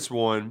smartest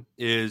one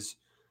is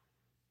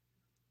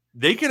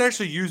they can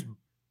actually use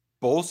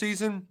bowl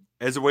season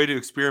as a way to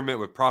experiment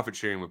with profit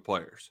sharing with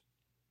players.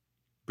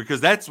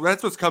 Because that's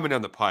what's coming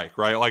down the pike,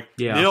 right? Like,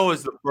 NIL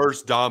is the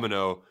first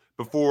domino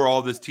before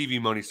all this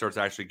TV money starts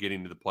actually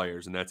getting to the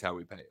players, and that's how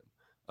we pay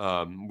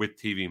them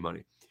with TV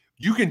money.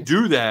 You can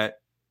do that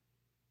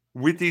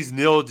with these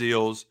NIL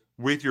deals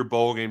with your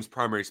bowl games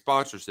primary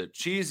sponsorship.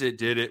 Cheez-It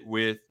did it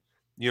with,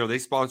 they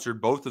sponsored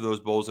both of those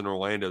bowls in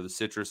Orlando, the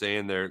Citrus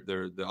and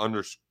the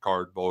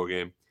undercard bowl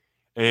game.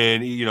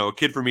 And, a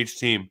kid from each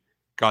team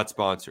got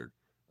sponsored.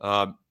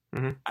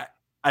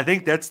 I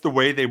think that's the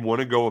way they want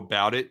to go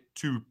about it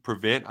to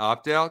prevent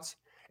opt-outs.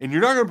 And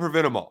you're not going to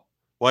prevent them all.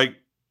 But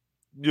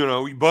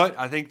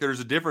I think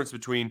there's a difference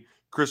between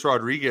Chris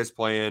Rodriguez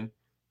playing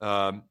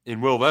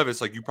and Will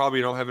Levis. Like, you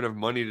probably don't have enough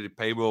money to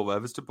pay Will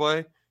Levis to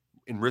play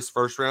and risk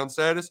first-round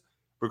status.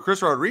 But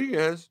Chris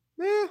Rodriguez,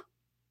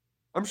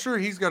 I'm sure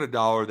he's got a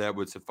dollar amount that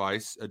would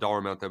suffice.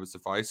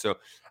 So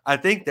I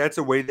think that's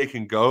a way they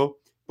can go.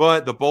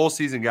 But the bowl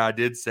season guy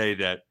did say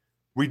that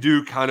we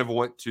do kind of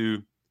want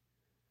to –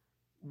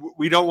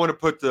 we don't want to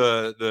put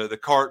the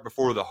cart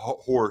before the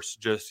horse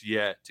just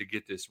yet to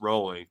get this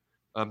rolling.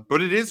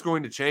 But it is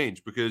going to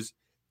change because,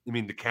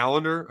 the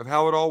calendar of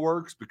how it all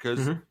works,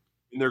 because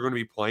they're going to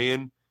be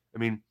playing.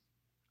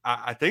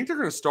 I think they're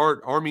going to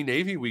start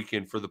Army-Navy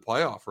weekend for the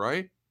playoff,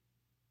 right?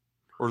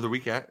 Or the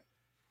week at.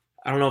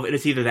 I don't know if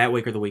it's either that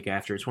week or the week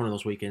after. It's one of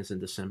those weekends in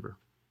December.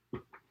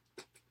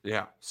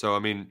 Yeah.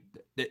 So,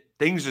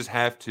 things just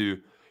have to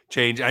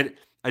change. I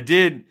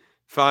did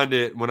find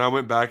it when I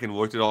went back and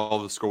looked at all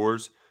the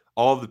scores,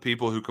 all of the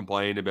people who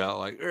complained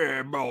about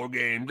bowl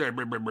games,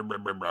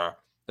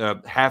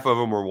 half of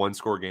them were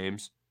 1-score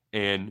games.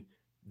 And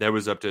that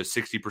was up to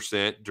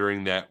 60%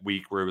 during that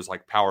week where it was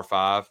like Power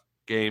 5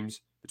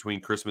 games between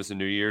Christmas and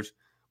New Year's.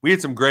 We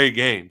had some great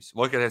games.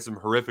 Look, it had some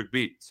horrific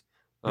beats.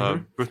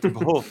 But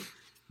the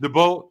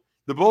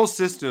bowl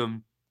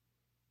system,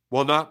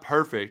 while not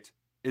perfect,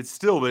 it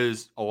still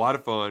is a lot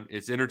of fun.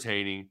 It's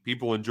entertaining.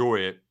 People enjoy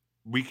it.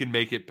 We can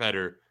make it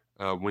better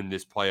when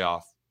this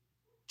playoff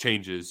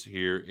changes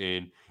here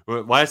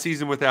last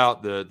season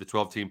without the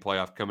 12-team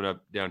playoff coming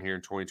up down here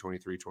in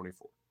 2023-24.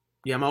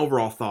 Yeah, my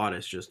overall thought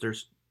is just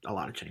there's a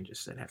lot of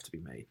changes that have to be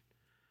made.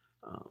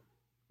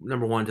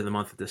 Number one, to the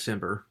month of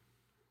December,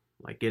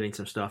 like getting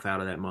some stuff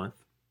out of that month.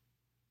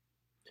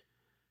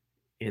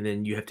 And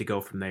then you have to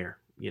go from there,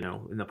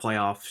 and the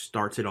playoff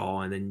starts it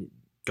all, and then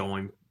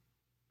going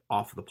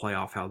off of the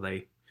playoff, how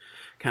they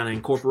kind of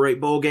incorporate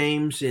bowl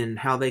games and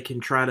how they can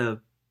try to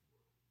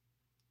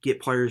get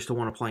players to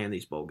want to play in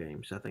these bowl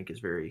games, I think is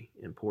very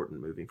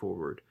important moving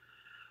forward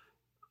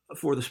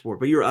for the sport.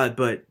 But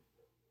but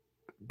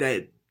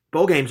that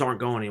bowl games aren't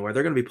going anywhere.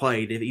 They're going to be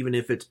played, even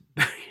if it's,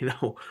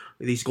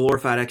 these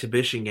glorified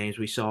exhibition games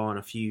we saw in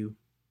a few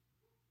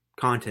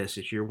contests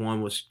this year.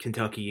 One was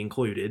Kentucky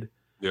included.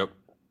 Yep.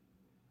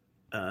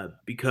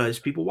 Because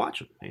people watch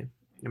them,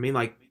 man.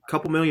 Like a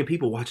couple million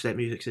people watch that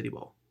Music City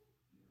Bowl.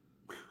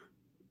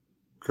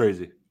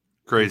 Crazy.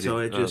 So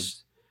it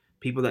just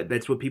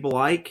that's what people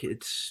like.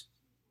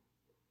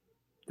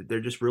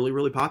 They're just really,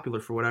 really popular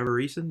for whatever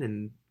reason,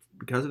 and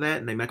because of that,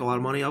 and they make a lot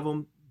of money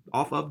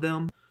off of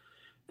them.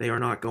 They are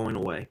not going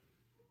away.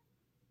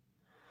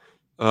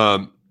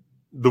 The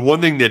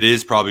one thing that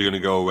is probably going to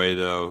go away,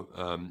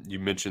 though, you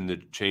mentioned the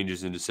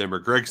changes in December.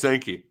 Greg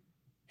Sankey,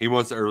 he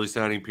wants the early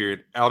signing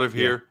period out of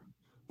here.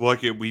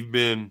 Look,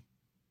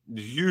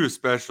 you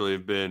especially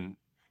have been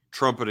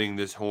trumpeting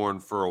this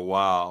horn for a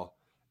while,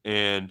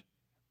 and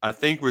I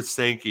think with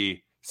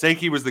Sankey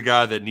was the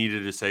guy that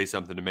needed to say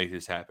something to make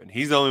this happen.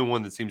 He's the only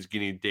one that seems to get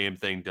any damn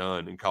thing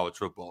done in college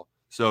football.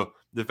 So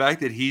the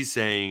fact that he's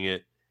saying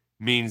it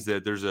means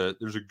that there's a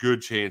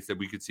good chance that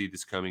we could see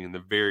this coming in the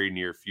very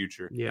near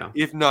future. Yeah.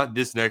 If not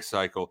this next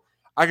cycle,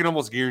 I can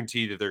almost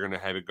guarantee that they're going to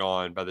have it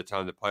gone by the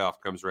time the playoff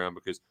comes around,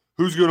 because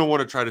who's going to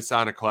want to try to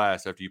sign a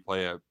class after you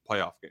play a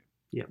playoff game?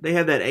 Yeah, they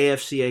had that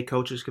AFCA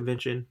coaches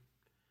convention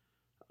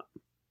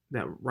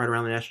that right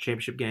around the national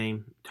championship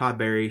game. Todd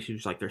Berry,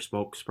 who's like their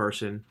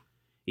spokesperson,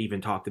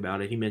 even talked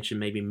about it. He mentioned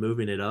maybe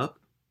moving it up.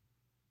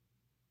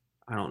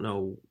 I don't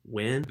know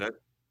when.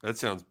 That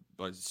sounds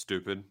like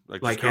stupid.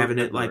 Like having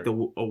it like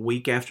a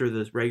week after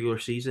the regular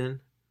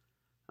season.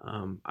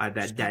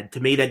 That to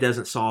me, that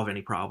doesn't solve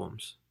any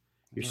problems.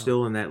 You're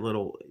still in that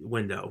little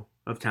window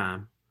of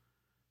time.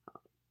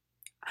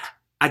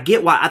 I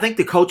get why. I think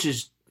the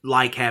coaches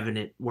like having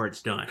it where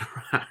it's done,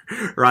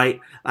 right?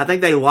 I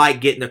think they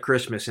like getting to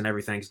Christmas and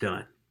everything's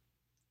done.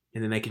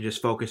 And then they can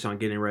just focus on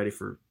getting ready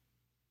for,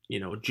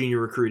 junior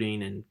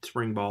recruiting and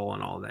spring ball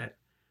and all that.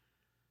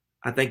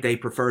 I think they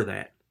prefer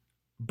that.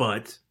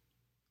 But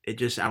I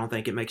don't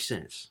think it makes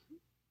sense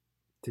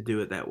to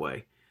do it that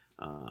way.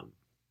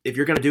 If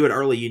you're going to do it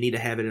early, you need to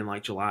have it in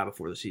like July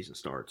before the season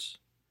starts.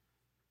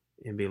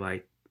 And be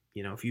like,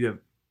 if you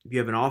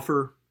have an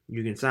offer,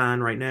 you can sign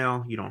right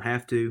now. You don't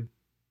have to.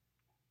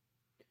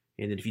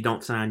 And then if you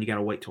don't sign, you got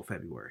to wait till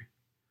February.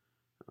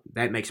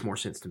 That makes more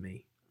sense to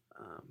me,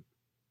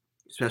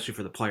 especially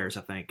for the players.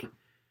 I think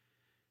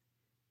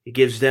it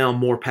gives them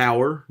more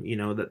power.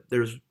 That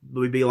there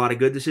would be a lot of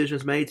good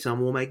decisions made. Some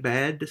will make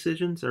bad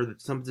decisions, or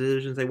some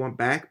decisions they want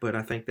back. But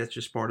I think that's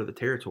just part of the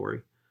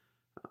territory.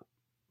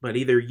 But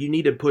either you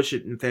need to push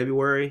it in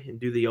February and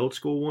do the old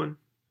school one,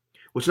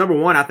 which number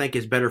one I think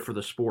is better for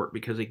the sport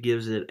because it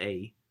gives it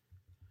a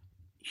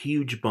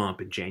huge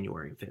bump in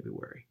January and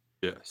February.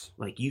 Yes.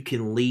 Like you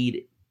can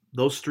lead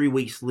those 3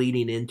 weeks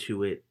leading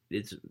into it.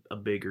 It's a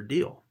bigger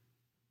deal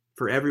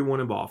for everyone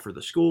involved, for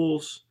the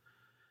schools,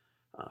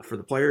 for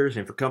the players,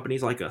 and for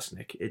companies like us,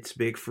 Nick. It's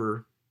big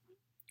for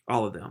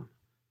all of them.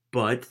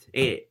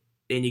 And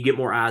you get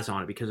more eyes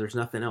on it because there's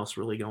nothing else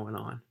really going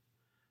on.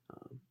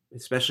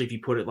 Especially if you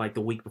put it like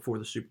the week before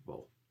the Super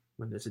Bowl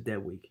when there's a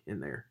dead week in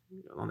there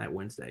on that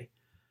Wednesday.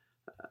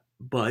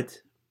 But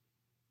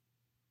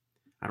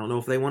I don't know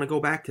if they want to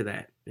go back to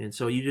that. And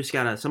so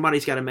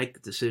somebody's got to make the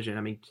decision.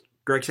 I mean,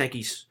 Greg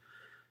Sankey's,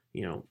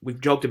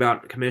 we've joked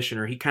about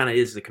commissioner. He kind of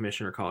is the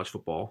commissioner of college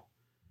football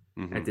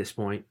at this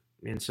point.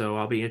 And so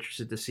I'll be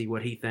interested to see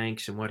what he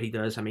thinks and what he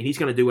does. I mean, he's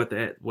going to do what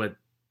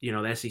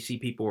the SEC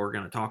people are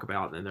going to talk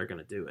about, and then they're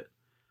going to do it.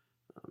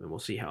 And we'll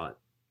see how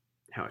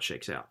it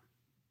shakes out.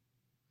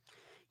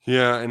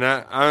 Yeah, and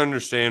I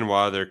understand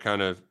why they're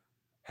kind of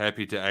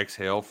happy to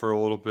exhale for a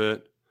little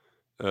bit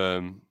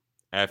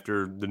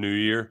after the new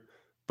year.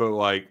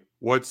 But,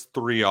 what's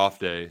 3 off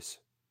days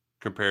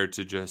compared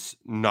to just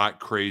not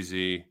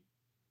crazy,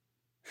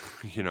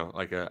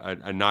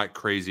 a not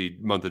crazy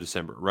month of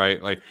December, right?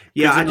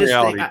 Yeah, I just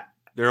think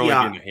they're only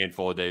getting a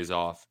handful of days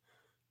off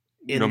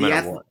no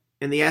matter what.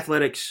 In the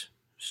athletics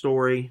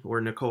story where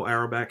Nicole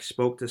Auerbach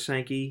spoke to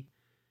Sankey,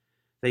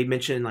 they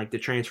mentioned, the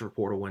transfer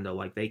portal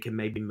window, they can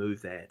maybe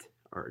move that.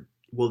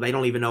 They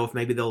don't even know if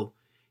maybe they'll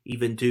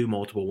even do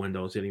multiple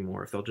windows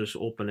anymore, if they'll just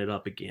open it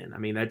up again. I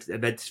mean,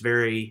 that's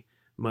very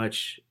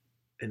much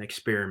an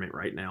experiment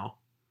right now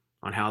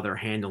on how they're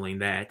handling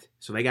that.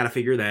 So they got to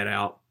figure that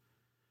out.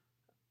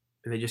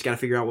 And they just got to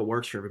figure out what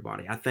works for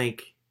everybody. I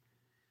think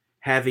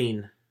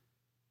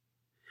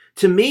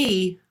to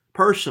me,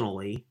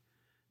 personally,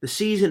 the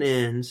season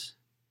ends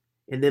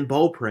and then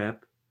bowl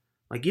prep,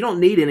 you don't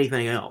need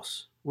anything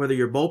else. Whether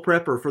you're bowl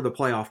prep or for the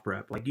playoff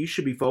prep, you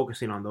should be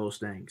focusing on those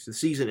things. The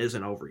season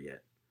isn't over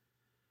yet.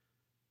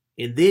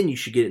 And then you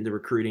should get into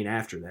recruiting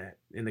after that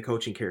in the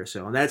coaching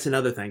carousel. And that's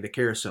another thing, the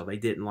carousel they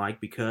didn't like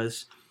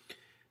because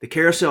the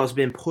carousel has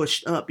been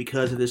pushed up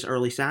because of this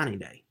early signing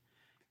day.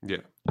 Yeah.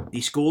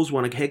 These schools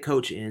want a head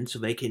coach in so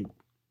they can,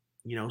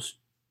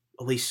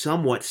 at least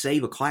somewhat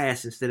save a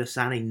class instead of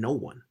signing no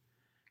one.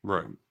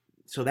 Right.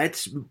 So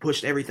that's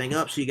pushed everything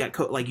up. So you got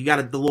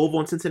the Louisville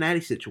and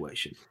Cincinnati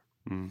situation.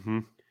 Mm-hmm.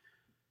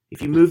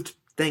 If you moved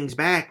things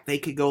back, they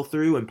could go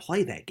through and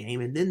play that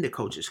game, and then the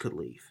coaches could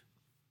leave.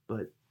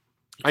 But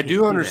I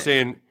do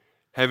understand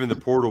having the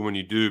portal when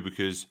you do,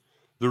 because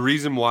the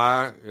reason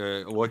why,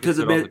 because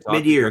of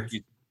mid-year,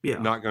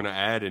 not going to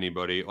add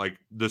anybody.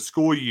 The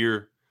school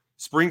year,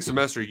 spring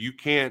semester, I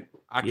can't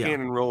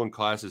enroll in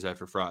classes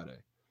after Friday.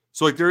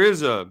 So there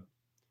is a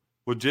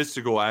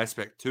logistical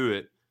aspect to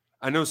it.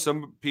 I know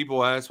some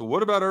people ask, well,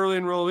 what about early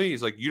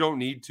enrollees? You don't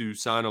need to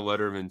sign a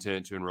letter of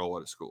intent to enroll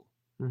at a school.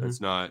 Mm-hmm.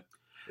 That's not.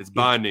 It's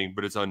binding,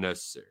 but it's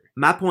unnecessary.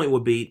 My point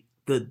would be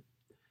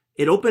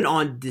it opened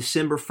on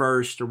December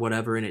 1st or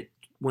whatever, and it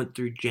went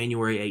through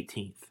January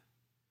 18th.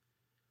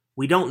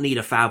 We don't need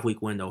a 5-week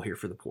window here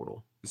for the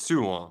portal. It's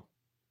too long.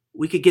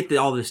 We could get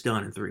all this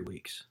done in 3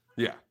 weeks.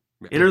 Yeah.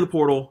 Enter the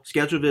portal,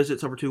 schedule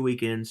visits over 2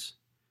 weekends,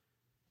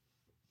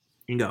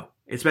 and go.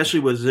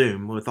 Especially with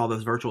Zoom, with all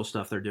this virtual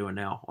stuff they're doing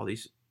now, all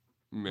these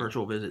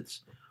virtual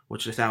visits.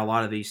 which is how a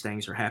lot of these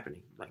things are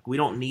happening. Like, we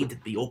don't need to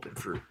be open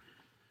for,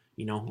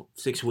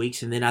 6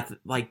 weeks. And then,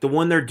 the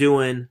one they're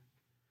doing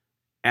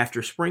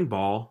after spring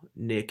ball,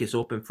 Nick, is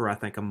open for, I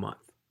think, a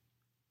month.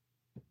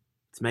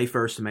 It's May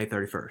 1st to May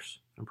 31st,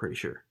 I'm pretty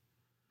sure.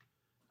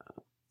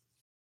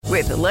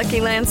 With the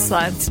Lucky Land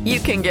Slots, you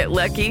can get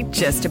lucky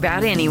just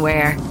about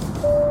anywhere.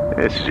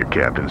 This is your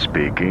captain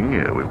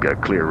speaking. We've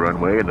got clear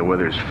runway and the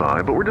weather's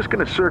fine, but we're just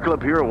going to circle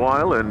up here a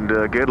while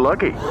and get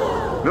lucky.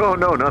 No,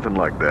 nothing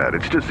like that.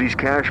 It's just these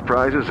cash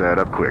prizes add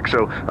up quick.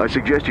 So I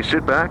suggest you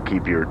sit back,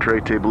 keep your tray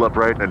table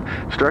upright, and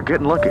start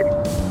getting lucky.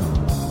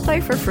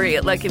 Play for free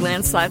at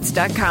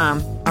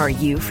LuckyLandSlots.com. Are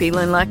you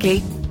feeling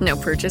lucky? No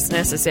purchase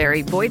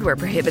necessary. Void where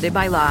prohibited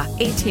by law.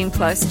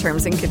 18+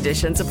 terms and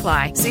conditions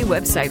apply. See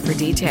website for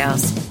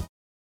details.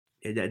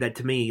 That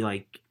to me,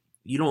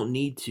 you don't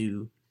need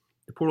to.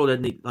 The portal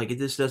doesn't need,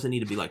 this doesn't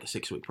need to be like a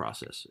 6-week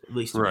process, at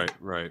least. Right.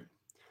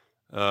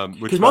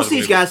 Because most of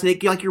these guys,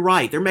 Nick, you're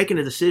right. They're making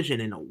a decision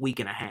in a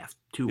week and a half,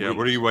 2 weeks. Yeah,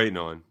 what are you waiting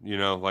on?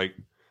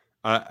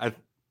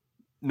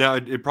 Now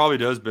it probably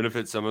does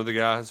benefit some of the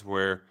guys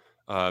where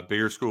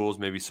bigger schools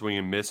maybe swing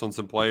and miss on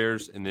some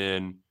players, and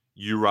then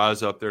you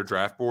rise up their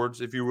draft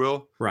boards, if you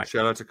will. Right.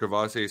 Shout out to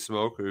Kavase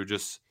Smoke, who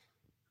just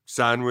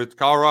signed with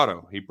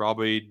Colorado.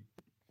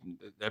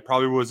 That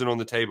probably wasn't on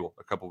the table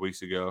a couple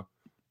weeks ago.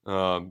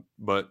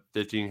 But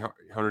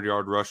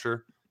 1,500-yard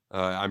rusher.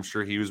 I'm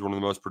sure he was one of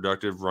the most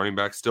productive running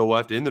backs still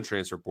left in the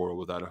transfer portal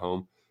without a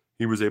home.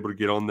 He was able to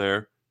get on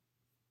there.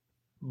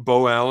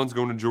 Bo Allen's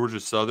going to Georgia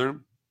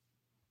Southern.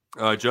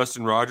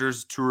 Justin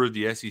Rogers' tour of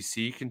the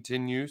SEC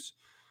continues.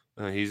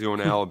 He's going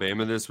to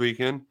Alabama this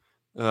weekend.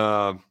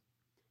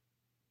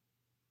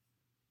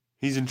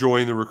 He's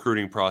enjoying the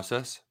recruiting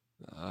process.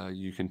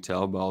 You can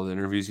tell by all the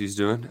interviews he's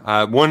doing.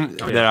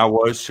 That I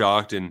was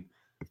shocked and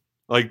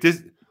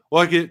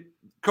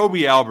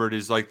Kobe Albert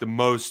is the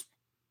most.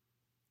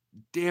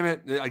 Damn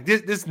it!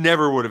 This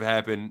never would have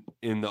happened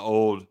in the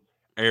old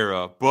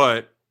era,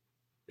 but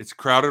it's a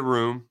crowded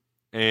room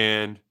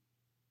and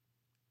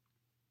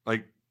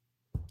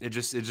it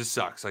just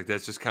sucks.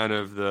 That's just kind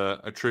of the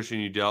attrition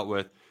you dealt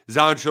with.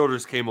 Zion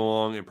Childress came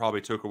along and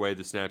probably took away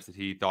the snaps that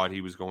he thought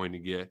he was going to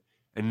get,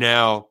 and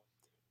now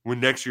when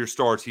next year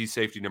starts, he's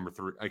safety number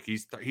 3.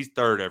 He's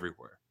third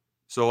everywhere.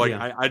 So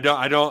yeah. I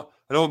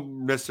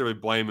don't necessarily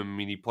blame him. I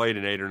mean, he played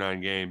in 8 or 9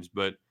 games,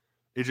 but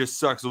it just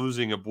sucks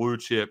losing a blue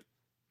chip.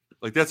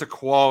 That's a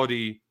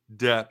quality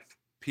depth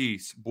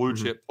piece, blue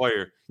chip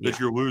player that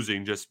you're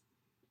losing just,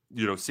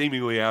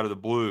 seemingly out of the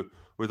blue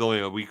with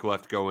only a week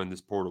left to go in this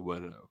portal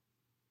window.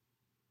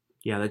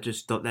 Yeah,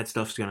 that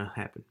stuff's going to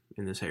happen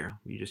in this era.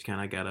 You just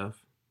kind of got to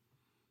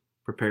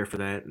prepare for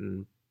that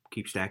and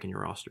keep stacking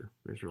your roster.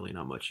 There's really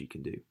not much you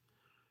can do.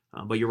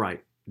 But you're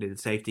right. The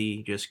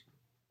safety just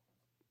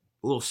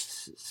a little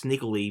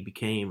sneakily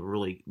became a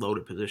really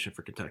loaded position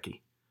for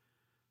Kentucky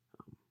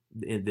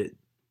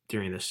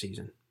during this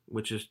season,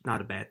 which is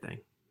not a bad thing.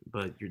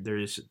 But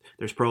there's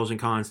pros and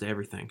cons to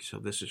everything. So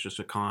this is just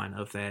a con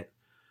of that,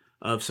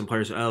 of some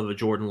players, of a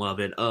Jordan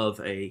Lovett,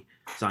 of a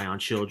Zion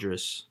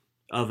Childress,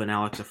 of an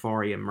Alex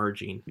Afari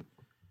emerging.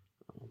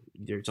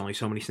 There's only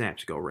so many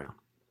snaps to go around.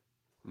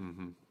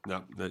 Mm-hmm.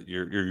 No,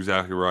 you're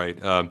exactly right.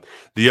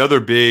 The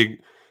other big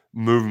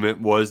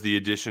movement was the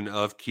addition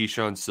of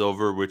Keyshawn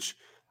Silver, which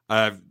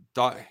I've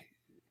thought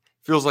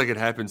feels like it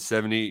happened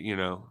 7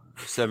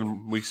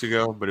 weeks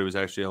ago, but it was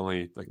actually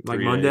only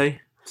 3 Monday, days.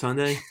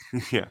 Sunday.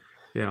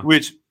 Yeah.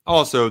 Which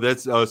also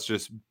that's us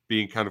just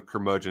being kind of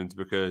curmudgeons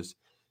because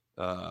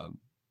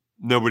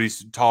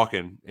nobody's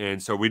talking,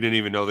 and so we didn't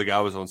even know the guy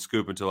was on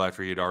Scoop until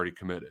after he had already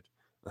committed.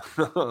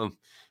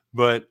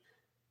 But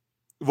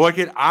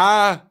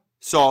I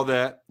saw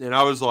that and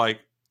I was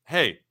like,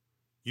 hey,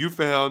 you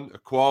found a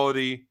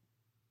quality.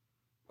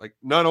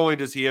 Not only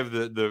does he have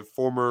the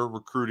former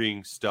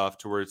recruiting stuff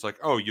to where it's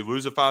you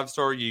lose a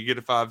 5-star, you get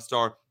a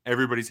 5-star,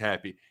 everybody's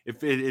happy.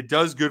 If it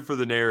does good for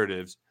the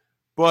narratives,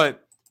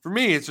 but for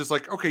me, it's just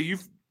okay,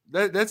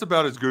 that's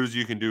about as good as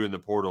you can do in the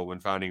portal when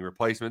finding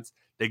replacements.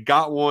 They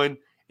got one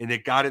and they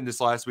got it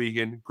this last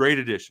weekend. Great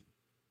addition.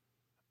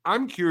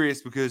 I'm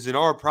curious because in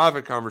our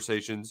private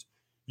conversations,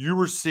 you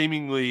were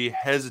seemingly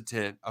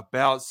hesitant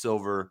about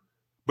Silver,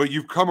 but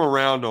you've come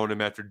around on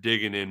him after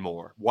digging in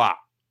more. Wow.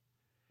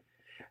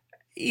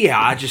 Yeah,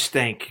 I just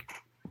think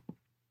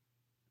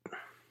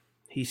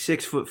he's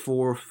 6'4",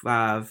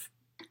 5',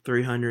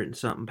 300 and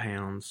something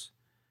pounds.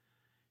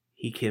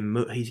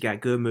 He's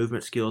got good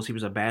movement skills. He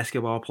was a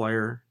basketball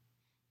player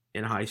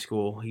in high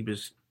school.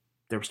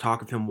 There was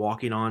talk of him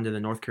walking on to the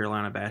North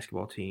Carolina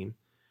basketball team.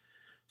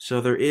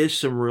 So there is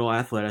some real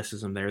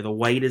athleticism there. The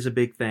weight is a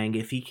big thing.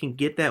 If he can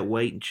get that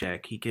weight in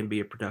check, he can be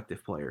a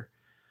productive player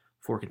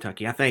for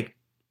Kentucky. I think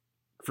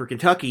for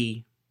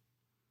Kentucky,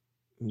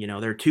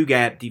 there are 2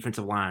 gap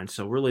defensive lines,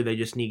 so really they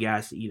just need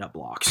guys to eat up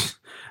blocks.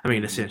 I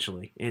mean,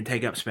 essentially, and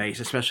take up space,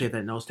 especially at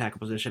that nose tackle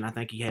position. I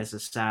think he has the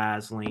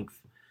size,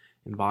 length,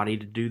 and body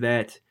to do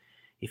that.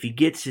 If he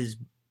gets his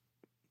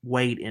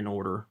weight in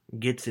order,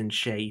 gets in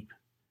shape,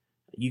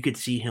 you could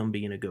see him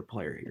being a good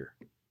player here.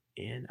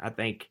 And I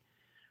think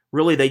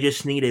really they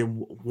just needed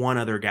one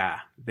other guy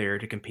there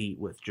to compete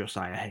with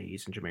Josiah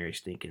Hayes and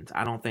Jamarius Dinkins.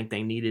 I don't think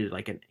they needed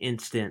like an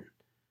instant,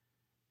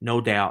 no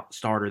doubt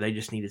starter. They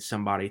just needed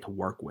somebody to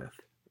work with.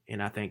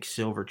 And I think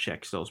Silver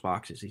checks those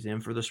boxes. He's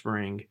in for the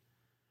spring.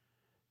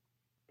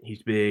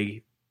 He's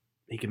big.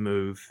 He can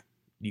move.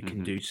 You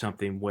can do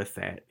something with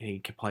that. He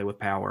can play with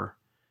power.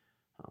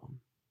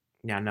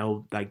 Now, I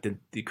know like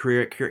the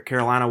career at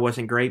Carolina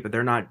wasn't great, but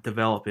they're not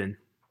developing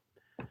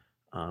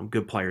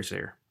good players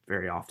there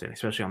very often,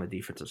 especially on the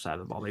defensive side of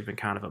the ball. They've been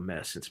kind of a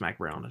mess since Mack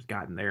Brown has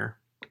gotten there.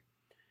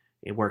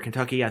 And where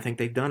Kentucky, I think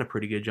they've done a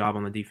pretty good job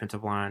on the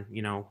defensive line.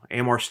 You know,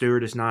 Amar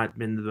Stewart has not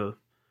been the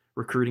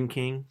recruiting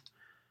king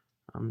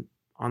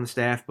on the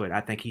staff, but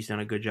I think he's done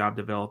a good job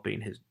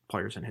developing his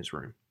players in his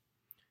room.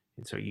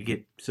 And so you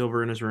get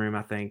Silver in his room,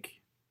 I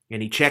think,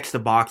 and he checks the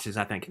boxes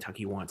I think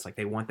Kentucky wants. Like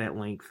they want that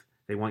length.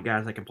 They want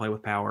guys that can play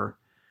with power.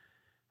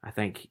 I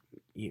think,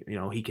 you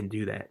know, he can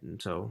do that.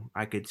 And so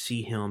I could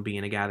see him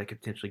being a guy that could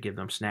potentially give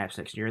them snaps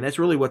next year. And that's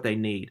really what they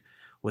need.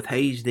 With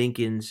Hayes,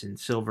 Dinkins, and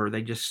Silver,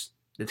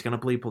 it's going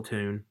to be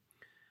platoon.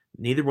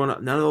 None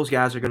of those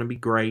guys are going to be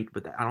great,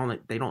 but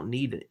they don't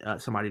need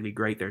somebody to be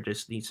great. They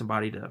just need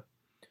somebody to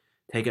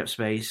take up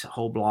space,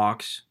 hold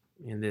blocks,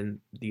 and then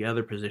the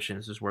other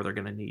positions is where they're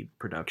going to need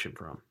production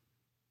from.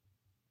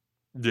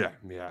 Yeah,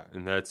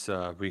 and that's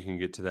we can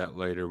get to that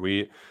later.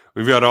 We've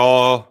got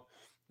a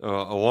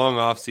long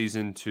off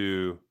season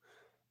to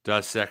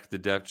dissect the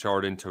depth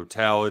chart in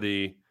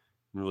totality,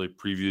 really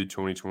preview the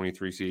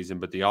 2023 season,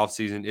 but the off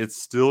season,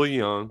 it's still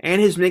young.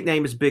 And his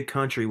nickname is Big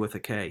Country with a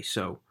K,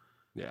 so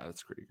yeah,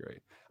 that's pretty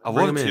great. I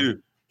love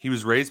too. He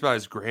was raised by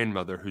his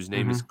grandmother, whose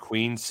name is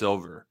Queen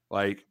Silver.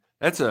 Like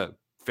that's a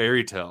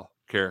fairy tale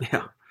character.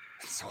 Yeah,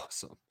 that's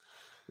awesome.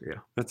 Yeah,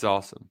 that's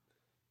awesome.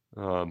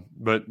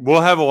 But we'll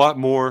have a lot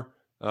more.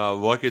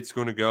 Luckett's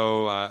going to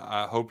go.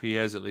 I hope he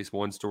has at least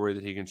one story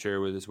that he can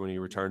share with us when he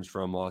returns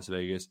from Las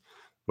Vegas.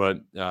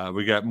 But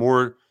we got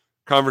more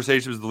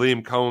conversations with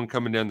Liam Cohen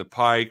coming down the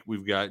pike.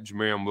 We've got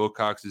Jamarion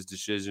Wilcox's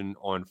decision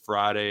on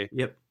Friday.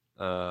 Yep.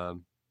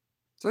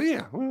 So,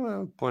 yeah, we'll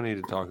have plenty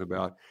to talk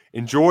about.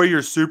 Enjoy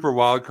your Super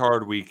Wild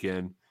Card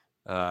weekend.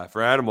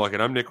 For Adam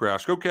Luckett, I'm Nick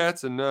Roush. Go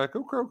Cats and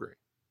go Kroger.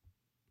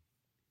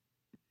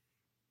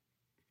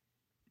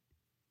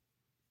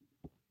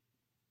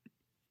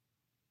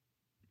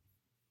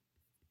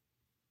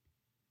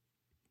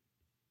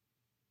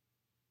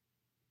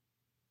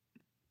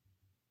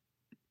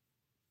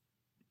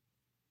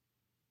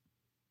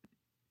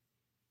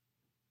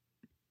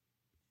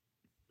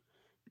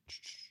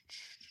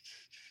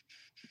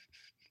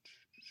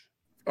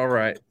 All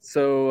right.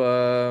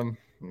 So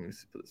let me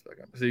put this back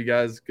on. So you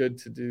guys good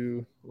to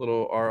do a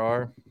little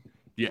RR?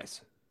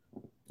 Yes.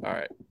 All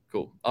right,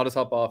 cool. I'll just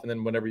hop off, and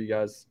then whenever you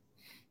guys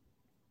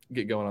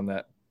get going on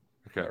that,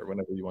 okay, or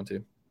whenever you want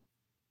to.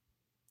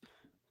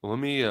 Well, let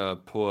me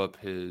pull up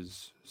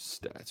his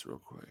stats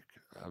real quick.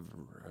 I've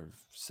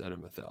said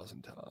him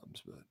 1,000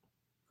 times, but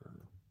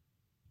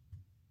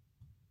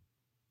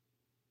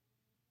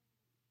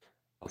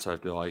also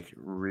have to like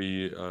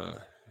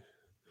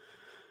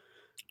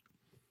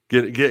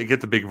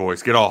get the big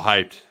voice, get all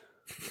hyped,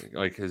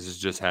 like this is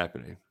just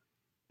happening,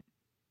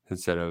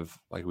 instead of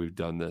like we've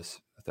done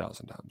this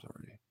 1,000 times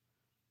already.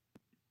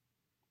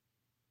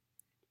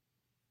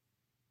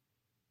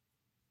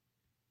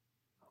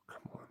 Oh,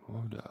 come on,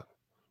 load up.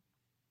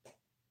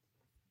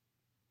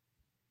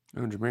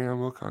 Oh, Jamarion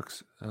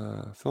Wilcox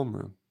film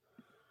room.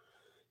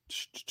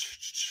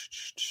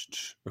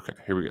 Okay,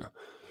 here we go.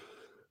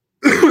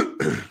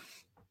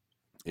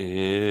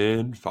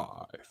 In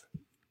 5,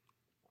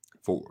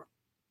 4.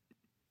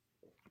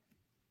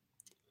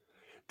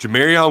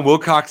 Jamarion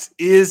Wilcox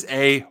is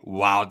a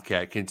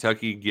Wildcat.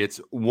 Kentucky gets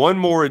one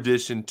more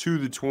addition to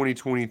the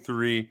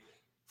 2023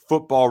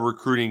 football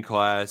recruiting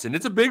class, and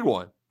it's a big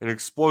one. An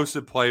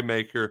explosive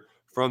playmaker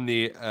from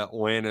the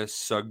Atlanta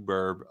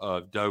suburb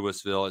of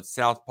Douglasville at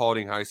South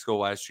Paulding High School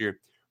last year.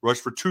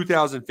 Rushed for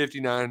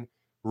 2,059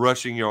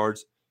 rushing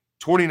yards,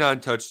 29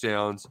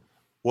 touchdowns.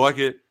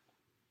 Luckett,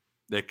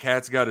 the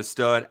Cats got a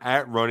stud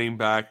at running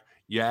back.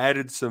 You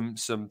added some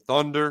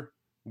thunder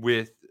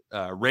with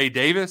Ray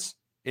Davis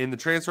in the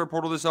transfer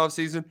portal this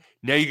offseason.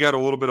 Now you got a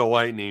little bit of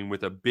lightning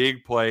with a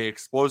big play,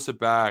 explosive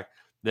back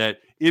that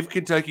if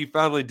Kentucky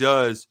finally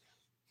does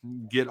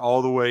get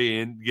all the way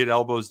in, get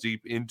elbows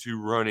deep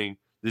into running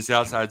this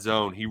outside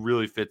zone, he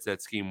really fits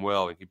that scheme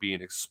well and could be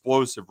an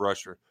explosive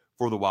rusher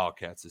for the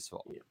Wildcats this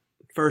fall.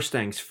 First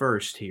things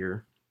first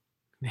here,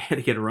 they had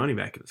to get a running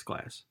back in this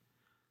class.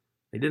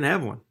 They didn't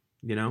have one,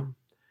 you know.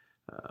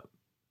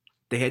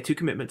 They had 2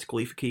 commitments.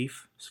 Khalifa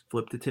Keefe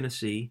flipped to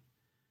Tennessee,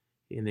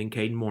 and then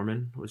Caden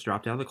Mormon was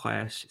dropped out of the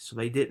class. So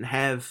they didn't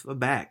have a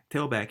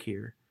tailback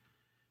here.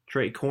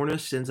 Trey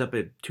Cornish ends up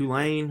at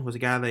Tulane, was a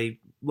guy they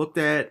looked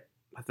at,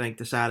 I think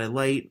decided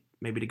late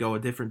maybe to go a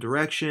different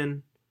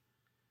direction.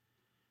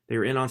 They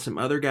were in on some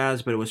other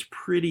guys, but it was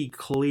pretty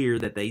clear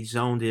that they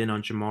zoned in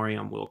on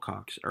Jamarion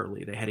Wilcox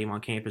early. They had him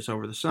on campus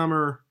over the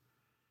summer,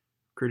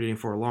 recruited him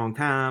for a long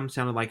time.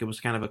 Sounded like it was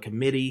kind of a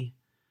committee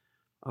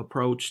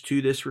approach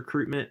to this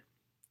recruitment.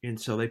 And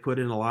so they put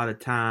in a lot of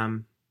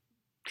time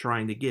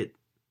trying to get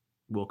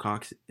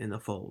Wilcox in the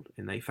fold,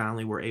 and they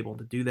finally were able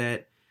to do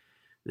that.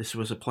 This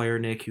was a player,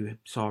 Nick, who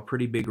saw a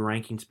pretty big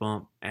rankings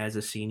bump as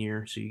a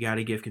senior, so you got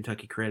to give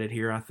Kentucky credit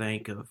here, I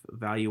think, of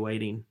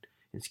evaluating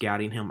and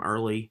scouting him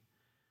early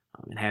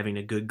and having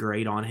a good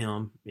grade on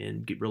him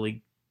and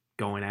really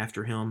going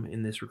after him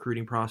in this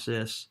recruiting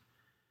process.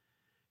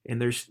 And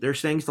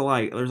there's things to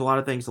like. There's a lot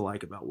of things to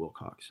like about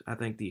Wilcox. I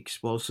think the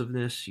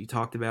explosiveness you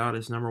talked about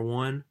is number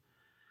one.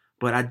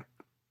 But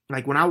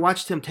when I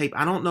watched him tape,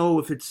 I don't know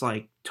if it's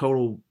like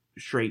total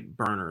straight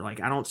burner. Like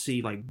I don't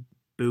see like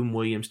Boom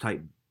Williams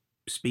type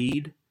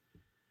speed.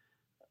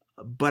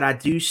 But I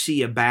do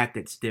see a back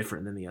that's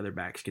different than the other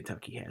backs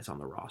Kentucky has on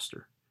the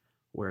roster,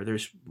 where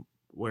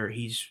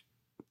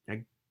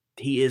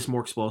he is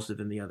more explosive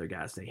than the other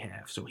guys they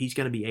have. So he's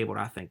going to be able,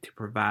 I think, to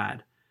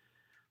provide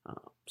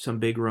some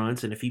big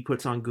runs. And if he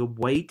puts on good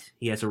weight,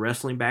 he has a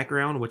wrestling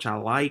background, which I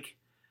like.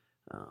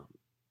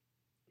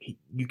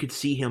 You could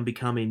see him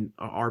becoming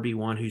an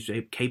RB1 who's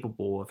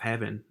capable of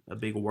having a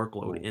big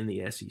workload in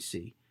the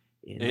SEC.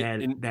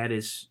 And that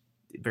is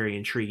very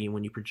intriguing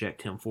when you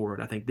project him forward.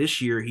 I think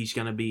this year he's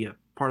going to be a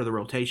part of the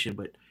rotation,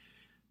 but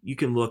you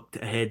can look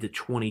ahead to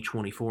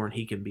 2024 and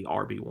he can be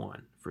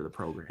RB1 for the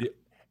program. Yeah.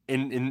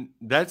 And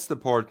that's the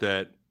part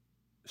that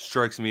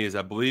strikes me as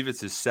I believe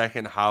it's his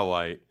second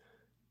highlight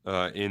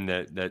in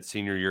that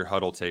senior year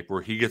huddle tape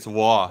where he gets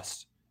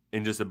lost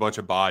in just a bunch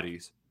of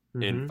bodies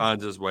and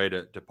finds his way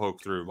to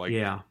poke through. Like,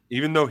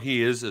 even though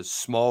he is a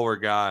smaller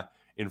guy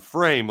in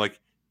frame,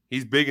 like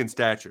he's big in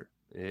stature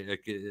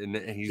and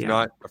he's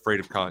not afraid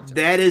of contact.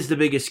 That is the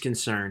biggest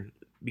concern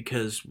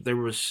because there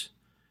was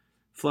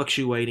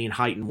fluctuating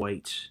height and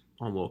weight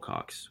on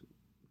Wilcox.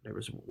 There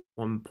was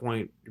one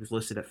point he was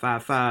listed at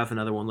 5'5",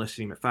 another one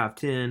listed him at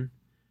 5'10".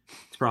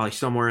 It's probably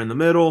somewhere in the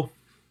middle.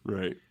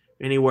 Right.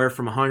 Anywhere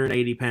from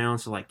 180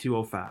 pounds to like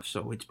 205.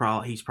 So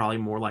he's probably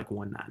more like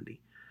 190.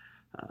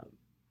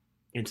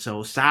 And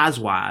so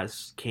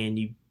size-wise, can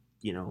he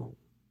be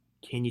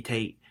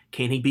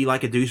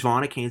like a Deuce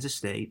Vaughn at Kansas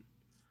State?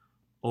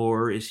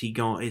 Or is he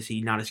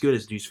not as good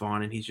as Deuce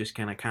Vaughn and he's just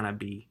going to kind of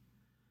be,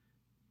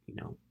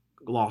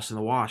 lost in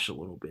the wash a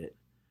little bit?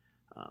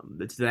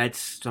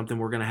 That's something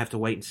we're going to have to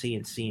wait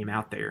and see him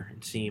out there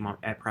and see him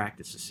at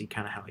practice to see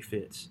kind of how he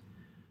fits.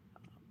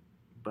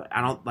 But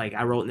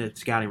I wrote in the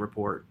scouting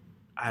report,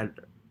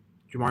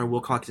 Jamari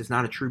Wilcox is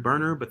not a true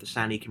burner, but the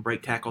sign he can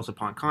break tackles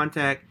upon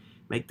contact,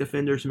 make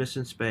defenders miss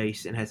in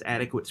space, and has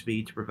adequate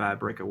speed to provide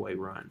breakaway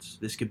runs.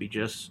 This could be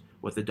just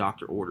what the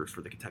doctor orders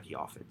for the Kentucky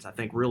offense. I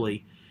think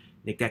really,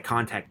 Nick, that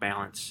contact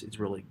balance is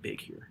really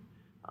big here.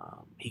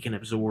 He can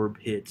absorb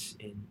hits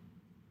and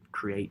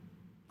create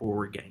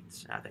forward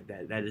gains. I think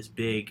that is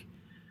big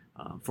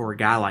for a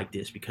guy like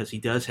this because he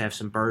does have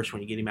some burst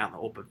when you get him out in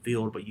the open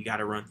field, but you got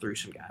to run through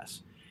some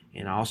guys.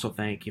 And I also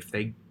think if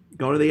they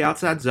go to the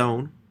outside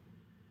zone,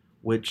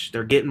 which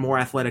they're getting more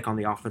athletic on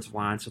the offensive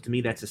line, so to me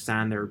that's a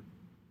sign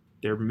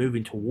they're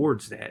moving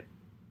towards that.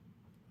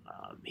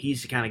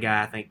 He's the kind of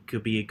guy I think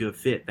could be a good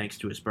fit thanks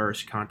to his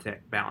burst,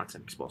 contact, balance,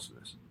 and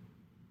explosiveness.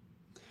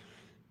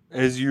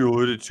 As you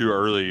alluded to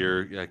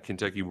earlier,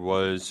 Kentucky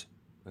was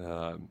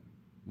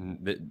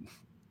they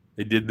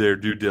did their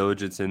due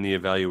diligence in the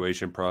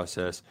evaluation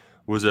process.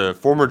 Was a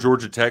former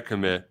Georgia Tech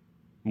commit.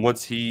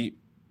 Once he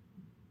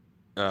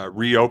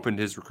reopened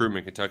his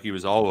recruitment, Kentucky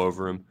was all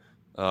over him,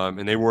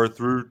 and they were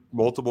through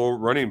multiple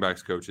running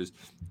backs coaches.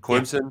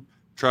 Clemson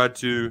tried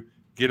to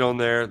get on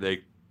there.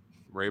 They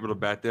were able to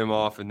bat them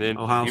off, and then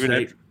Ohio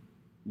State.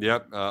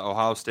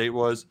 Ohio State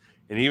was,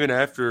 and even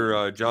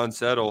after John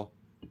Settle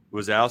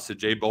was ousted,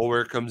 Jay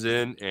Boulware comes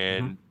in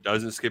and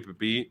doesn't skip a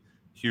beat.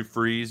 Hugh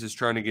Freeze is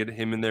trying to get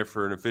him in there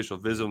for an official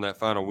visit on that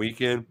final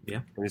weekend.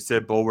 Yeah. And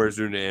instead, Boulware's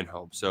doing it at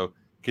home. So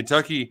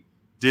Kentucky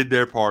did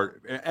their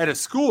part. At a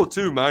school,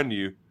 too, mind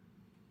you,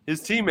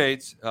 his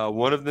teammates,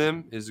 one of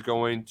them is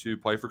going to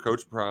play for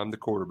Coach Prime, the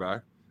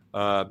quarterback.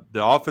 The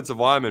offensive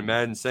lineman,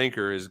 Madden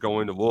Sanker, is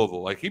going to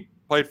Louisville. Like, he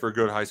played for a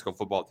good high school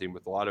football team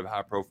with a lot of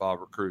high-profile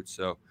recruits.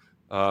 So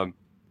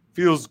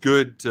feels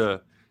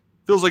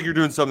like you're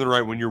doing something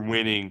right when you're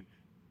winning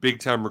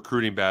big-time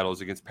recruiting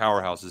battles against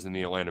powerhouses in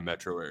the Atlanta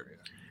metro area.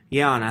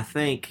 Yeah, and I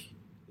think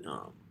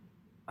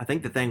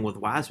the thing with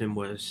Wiseman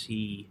was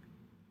I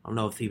don't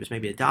know if he was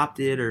maybe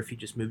adopted or if he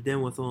just moved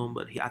in with them,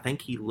 but I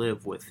think he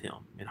lived with him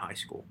in high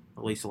school,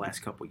 at least the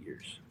last couple of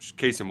years.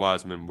 Casey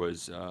Wiseman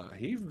was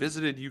he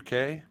visited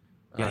UK.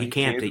 Yeah, he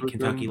camped at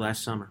Kentucky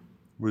last summer.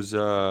 Was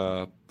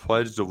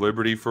pledged to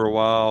Liberty for a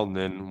while, and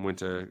then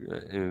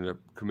ended up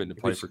committing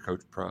to play for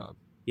Coach Prime.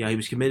 Yeah, he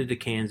was committed to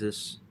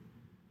Kansas,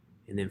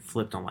 and then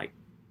flipped on like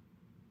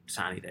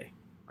signing day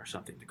or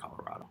something to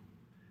Colorado.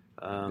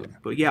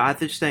 But yeah, I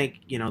just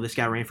think this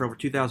guy ran for over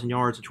 2,000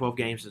 yards in 12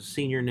 games as a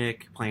senior,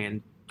 Nick,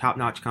 playing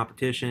top-notch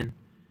competition,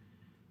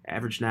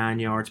 averaged 9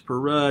 yards per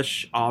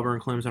rush.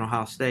 Auburn, Clemson,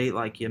 Ohio State,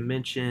 like you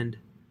mentioned,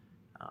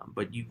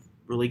 but you've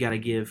really got to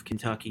give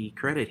Kentucky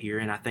credit here,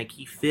 and I think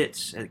he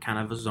fits as kind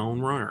of a zone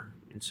runner.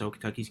 And so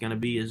Kentucky's going to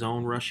be a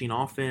zone rushing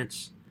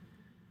offense.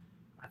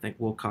 I think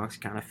Wilcox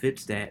kind of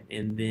fits that.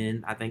 And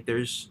then I think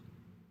they're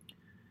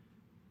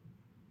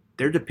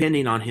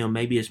depending on him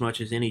maybe as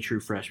much as any true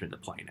freshman to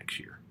play next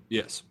year.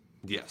 Yes.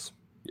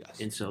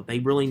 And so they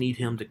really need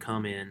him to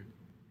come in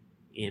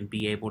and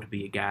be able to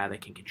be a guy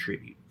that can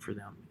contribute for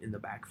them in the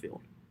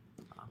backfield.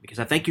 Because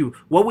I think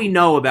what we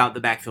know about the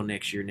backfield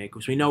next year, Nick,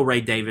 was we know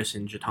Ray Davis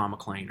and Jatan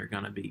McClain are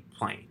going to be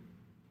playing.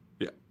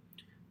 Yeah.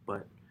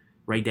 But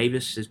Ray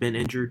Davis has been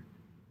injured,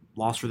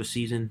 lost for the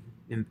season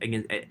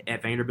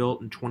at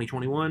Vanderbilt in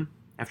 2021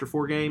 after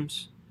 4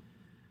 games.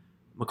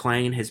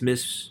 McClain has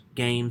missed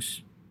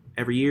games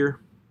every year,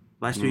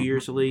 last 2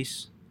 years at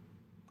least.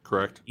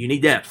 Correct. You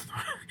need depth.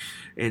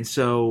 And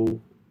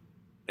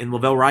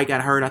Lavelle Wright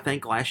got hurt, I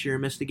think, last year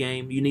and missed a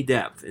game. You need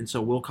depth. And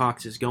so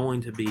Wilcox is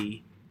going to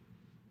be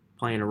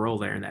playing a role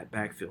there in that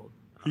backfield.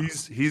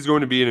 He's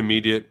going to be an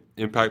immediate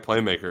impact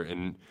playmaker.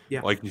 And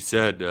like you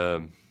said,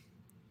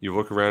 you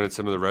look around at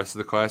some of the rest of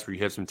the class where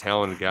you have some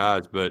talented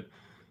guys, but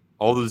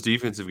all those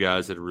defensive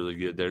guys that are really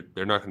good,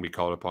 they're not going to be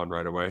called upon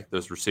right away.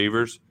 Those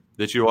receivers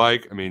that you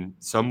like, I mean,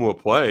 some will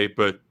play,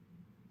 but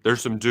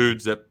there's some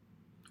dudes that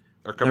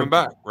are coming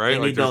back, right?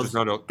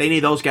 They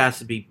need those guys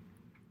to be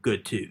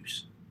good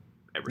twos.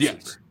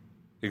 Yes,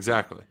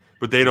 exactly.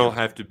 But they don't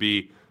have to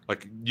be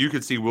like you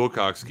could see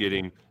Wilcox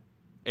getting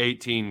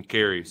 18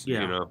 carries, in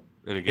a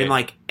game. And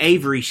like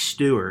Avery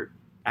Stewart,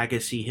 I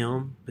could see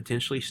him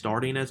potentially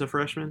starting as a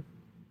freshman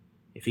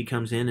if he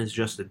comes in as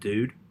just a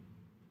dude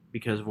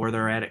because of where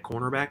they're at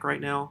cornerback right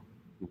now.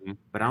 Mm-hmm.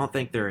 But I don't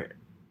think they're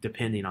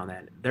depending on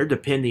that. They're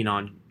depending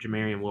on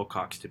Jamarian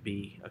Wilcox to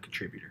be a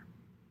contributor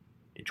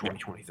in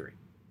 2023.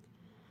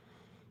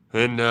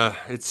 And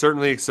it's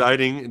certainly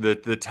exciting.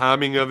 The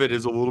timing of it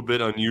is a little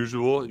bit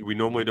unusual. We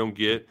normally don't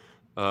get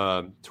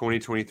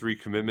 2023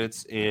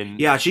 commitments in.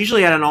 Yeah, it's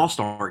usually at an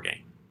all-star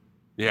game.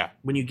 Yeah.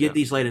 When you get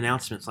these late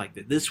announcements like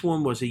that. This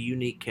one was a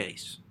unique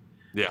case.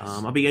 Yes.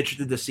 I'll be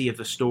interested to see if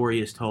the story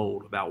is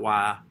told about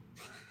why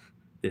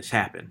this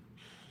happened.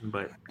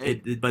 But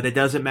it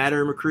doesn't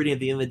matter in recruiting. At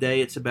the end of the day,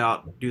 it's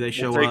about do they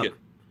show up.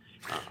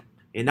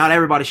 And not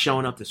everybody's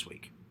showing up this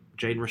week.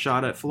 Jaden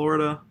Rashada at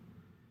Florida,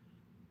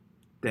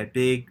 that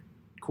big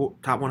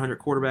top 100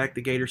 quarterback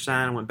the Gators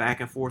signed, went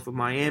back and forth with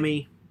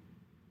Miami.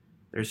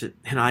 There's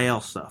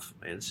NIL stuff.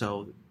 And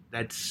so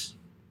that's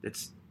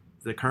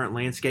the current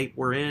landscape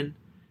we're in. At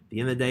the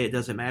end of the day, it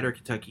doesn't matter.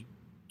 Kentucky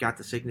got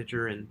the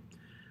signature, and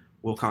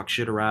Wilcox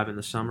should arrive in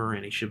the summer,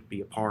 and he should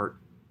be a part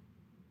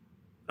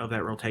of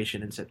that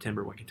rotation in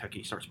September when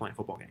Kentucky starts playing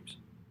football games.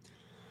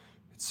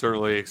 It's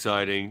certainly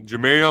exciting.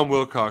 Jamarian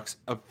Wilcox,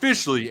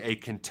 officially a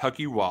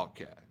Kentucky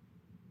Wildcat.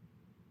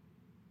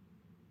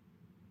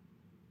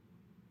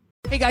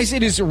 Hey guys,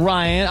 it is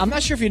Ryan. I'm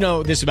not sure if you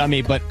know this about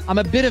me, but I'm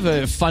a bit of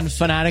a fun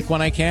fanatic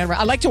when I can.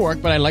 I like to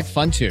work, but I like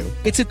fun too.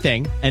 It's a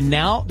thing. And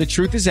now the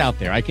truth is out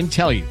there. I can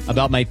tell you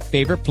about my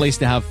favorite place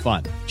to have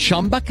fun.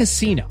 Chumba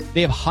Casino.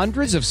 They have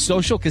hundreds of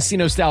social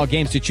casino style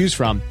games to choose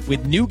from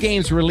with new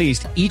games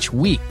released each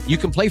week. You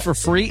can play for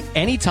free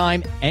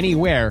anytime,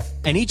 anywhere.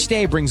 And each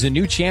day brings a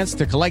new chance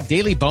to collect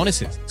daily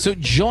bonuses. So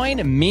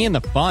join me in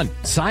the fun.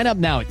 Sign up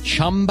now at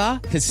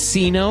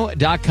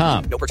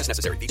ChumbaCasino.com. No purchase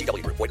necessary.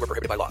 VGW Group. Void where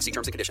prohibited by law. See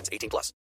terms and conditions. 18+.